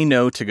 plus they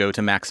know to go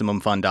to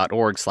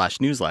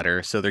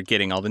MaximumFun.org/newsletter, so they're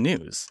getting all the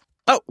news.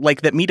 Oh,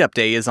 like that meetup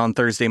day is on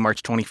Thursday,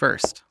 March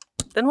 21st.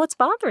 Then what's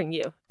bothering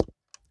you?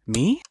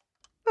 Me?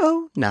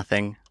 Oh,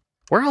 nothing.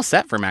 We're all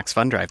set for Max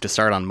Fun Drive to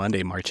start on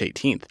Monday, March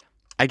 18th.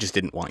 I just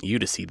didn't want you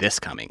to see this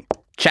coming.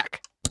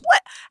 Check.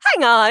 What?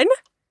 Hang on.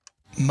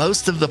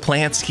 Most of the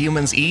plants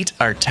humans eat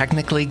are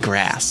technically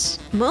grass.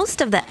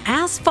 Most of the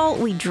asphalt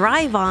we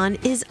drive on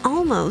is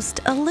almost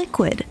a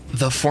liquid.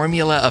 The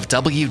formula of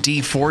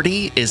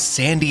WD-40 is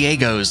San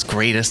Diego's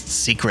greatest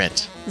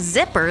secret.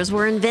 Zippers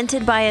were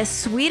invented by a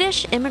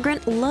Swedish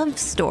immigrant love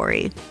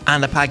story. On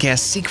the podcast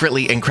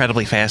Secretly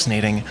Incredibly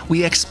Fascinating,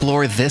 we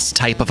explore this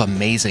type of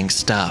amazing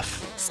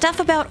stuff. Stuff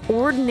about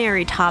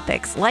ordinary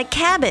topics like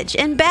cabbage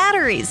and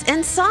batteries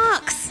and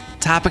socks.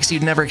 Topics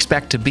you'd never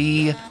expect to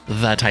be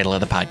the title of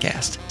the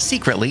podcast.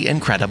 Secretly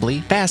Incredibly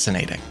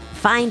Fascinating.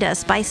 Find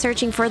us by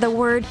searching for the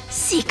word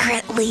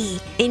secretly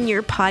in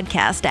your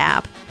podcast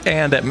app.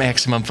 And at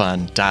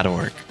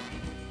MaximumFun.org.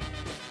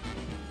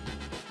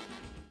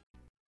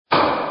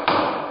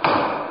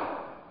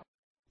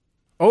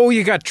 Oh,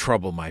 you got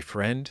trouble, my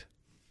friend.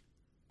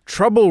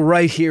 Trouble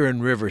right here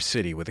in River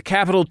City with a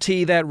capital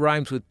T that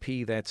rhymes with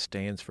P that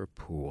stands for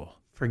pool.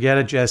 Forget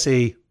it,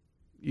 Jesse.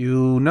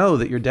 You know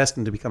that you're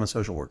destined to become a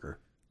social worker.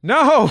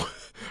 No,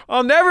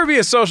 I'll never be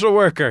a social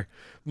worker.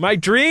 My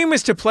dream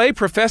is to play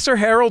Professor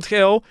Harold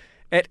Hill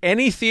at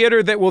any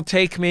theater that will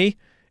take me,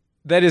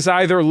 that is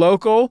either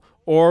local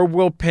or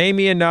will pay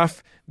me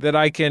enough that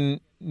I can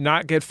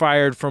not get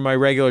fired from my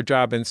regular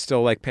job and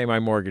still pay my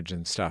mortgage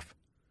and stuff.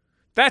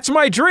 That's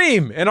my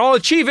dream, and I'll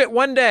achieve it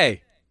one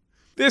day.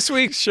 This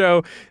week's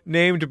show,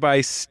 named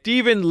by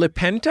Stephen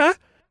Lipenta,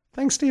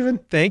 Thanks, Stephen.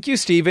 Thank you,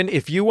 Stephen.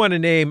 If you want to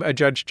name a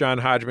Judge John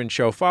Hodgman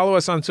show, follow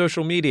us on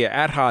social media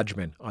at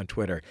Hodgman on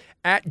Twitter,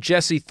 at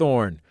Jesse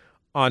Thorne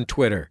on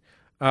Twitter,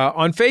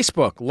 on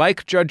Facebook,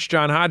 like Judge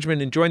John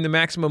Hodgman and join the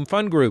Maximum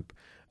Fun group,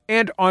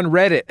 and on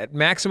Reddit at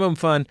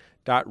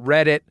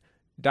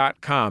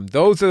maximumfun.reddit.com.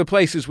 Those are the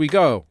places we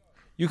go.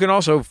 You can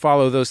also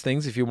follow those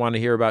things if you want to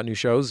hear about new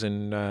shows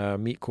and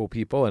meet cool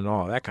people and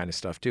all that kind of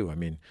stuff, too. I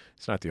mean,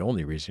 it's not the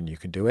only reason you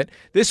can do it.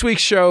 This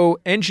week's show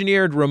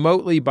engineered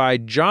remotely by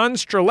John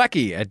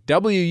Strelecki at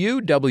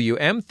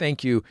WUWM.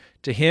 Thank you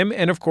to him.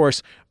 And, of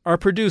course, our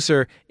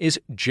producer is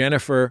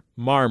Jennifer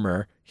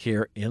Marmer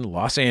here in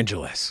Los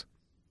Angeles.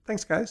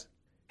 Thanks, guys.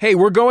 Hey,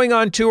 we're going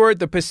on tour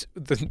the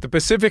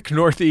Pacific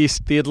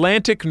Northeast, the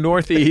Atlantic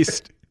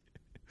Northeast.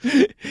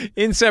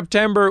 In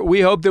September. We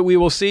hope that we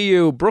will see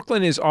you.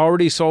 Brooklyn is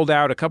already sold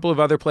out. A couple of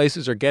other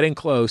places are getting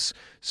close.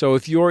 So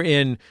if you're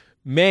in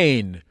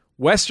Maine,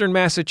 Western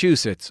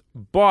Massachusetts,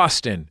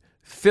 Boston,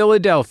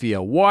 Philadelphia,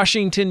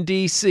 Washington,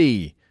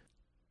 D.C.,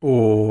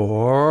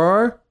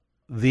 or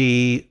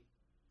the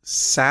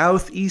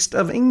southeast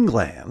of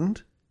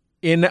England,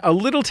 in a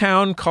little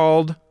town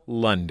called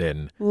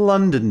London.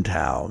 London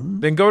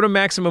town. Then go to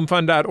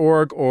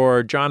MaximumFun.org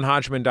or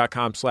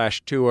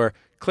johnhodgman.com/tour.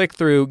 Click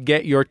through,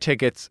 get your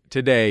tickets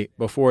today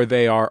before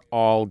they are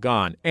all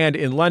gone. And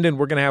in London,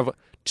 we're going to have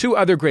two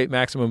other great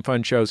Maximum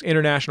Fun shows,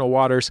 International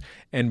Waters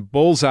and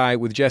Bullseye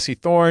with Jesse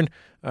Thorne.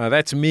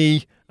 That's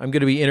me. I'm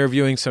going to be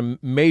interviewing some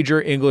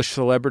major English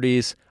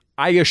celebrities.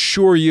 I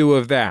assure you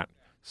of that.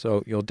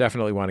 So you'll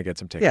definitely want to get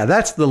some tickets. Yeah,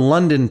 that's the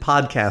London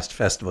Podcast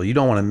Festival. You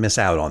don't want to miss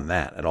out on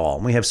that at all.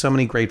 And we have so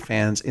many great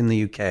fans in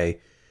the UK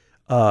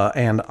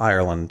and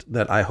Ireland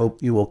that I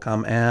hope you will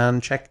come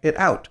and check it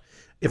out.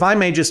 If I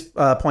may just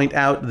point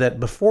out that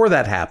before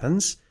that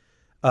happens,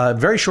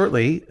 very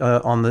shortly,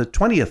 on the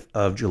 20th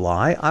of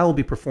July, I will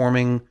be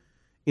performing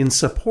in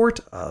support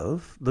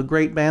of the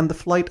great band The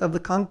Flight of the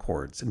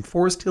Conchords in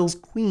Forest Hills,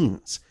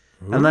 Queens.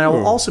 Ooh. And I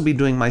will also be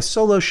doing my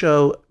solo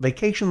show,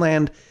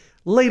 Vacationland,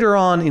 later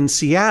on in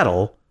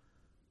Seattle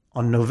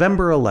on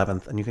November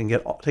 11th. And you can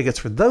get tickets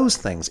for those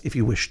things, if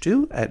you wish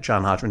to, at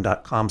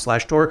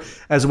johnhodgman.com/tour,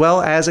 as well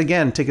as,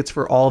 again, tickets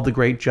for all the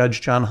great Judge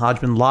John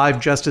Hodgman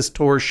Live Justice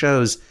Tour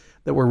shows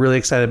that we're really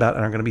excited about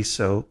and are going to be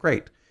so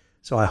great.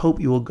 So I hope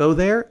you will go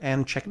there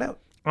and check it out.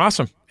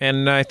 Awesome.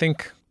 And I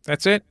think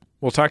that's it.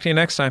 We'll talk to you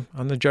next time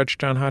on the Judge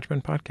John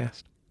Hodgman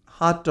podcast.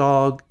 Hot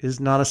dog is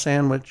not a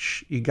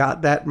sandwich. You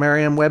got that,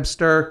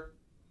 Merriam-Webster?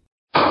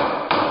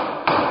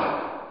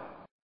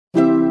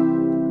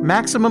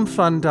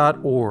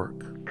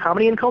 MaximumFun.org.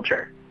 Comedy and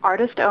culture.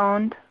 Artist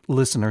owned.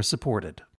 Listener supported.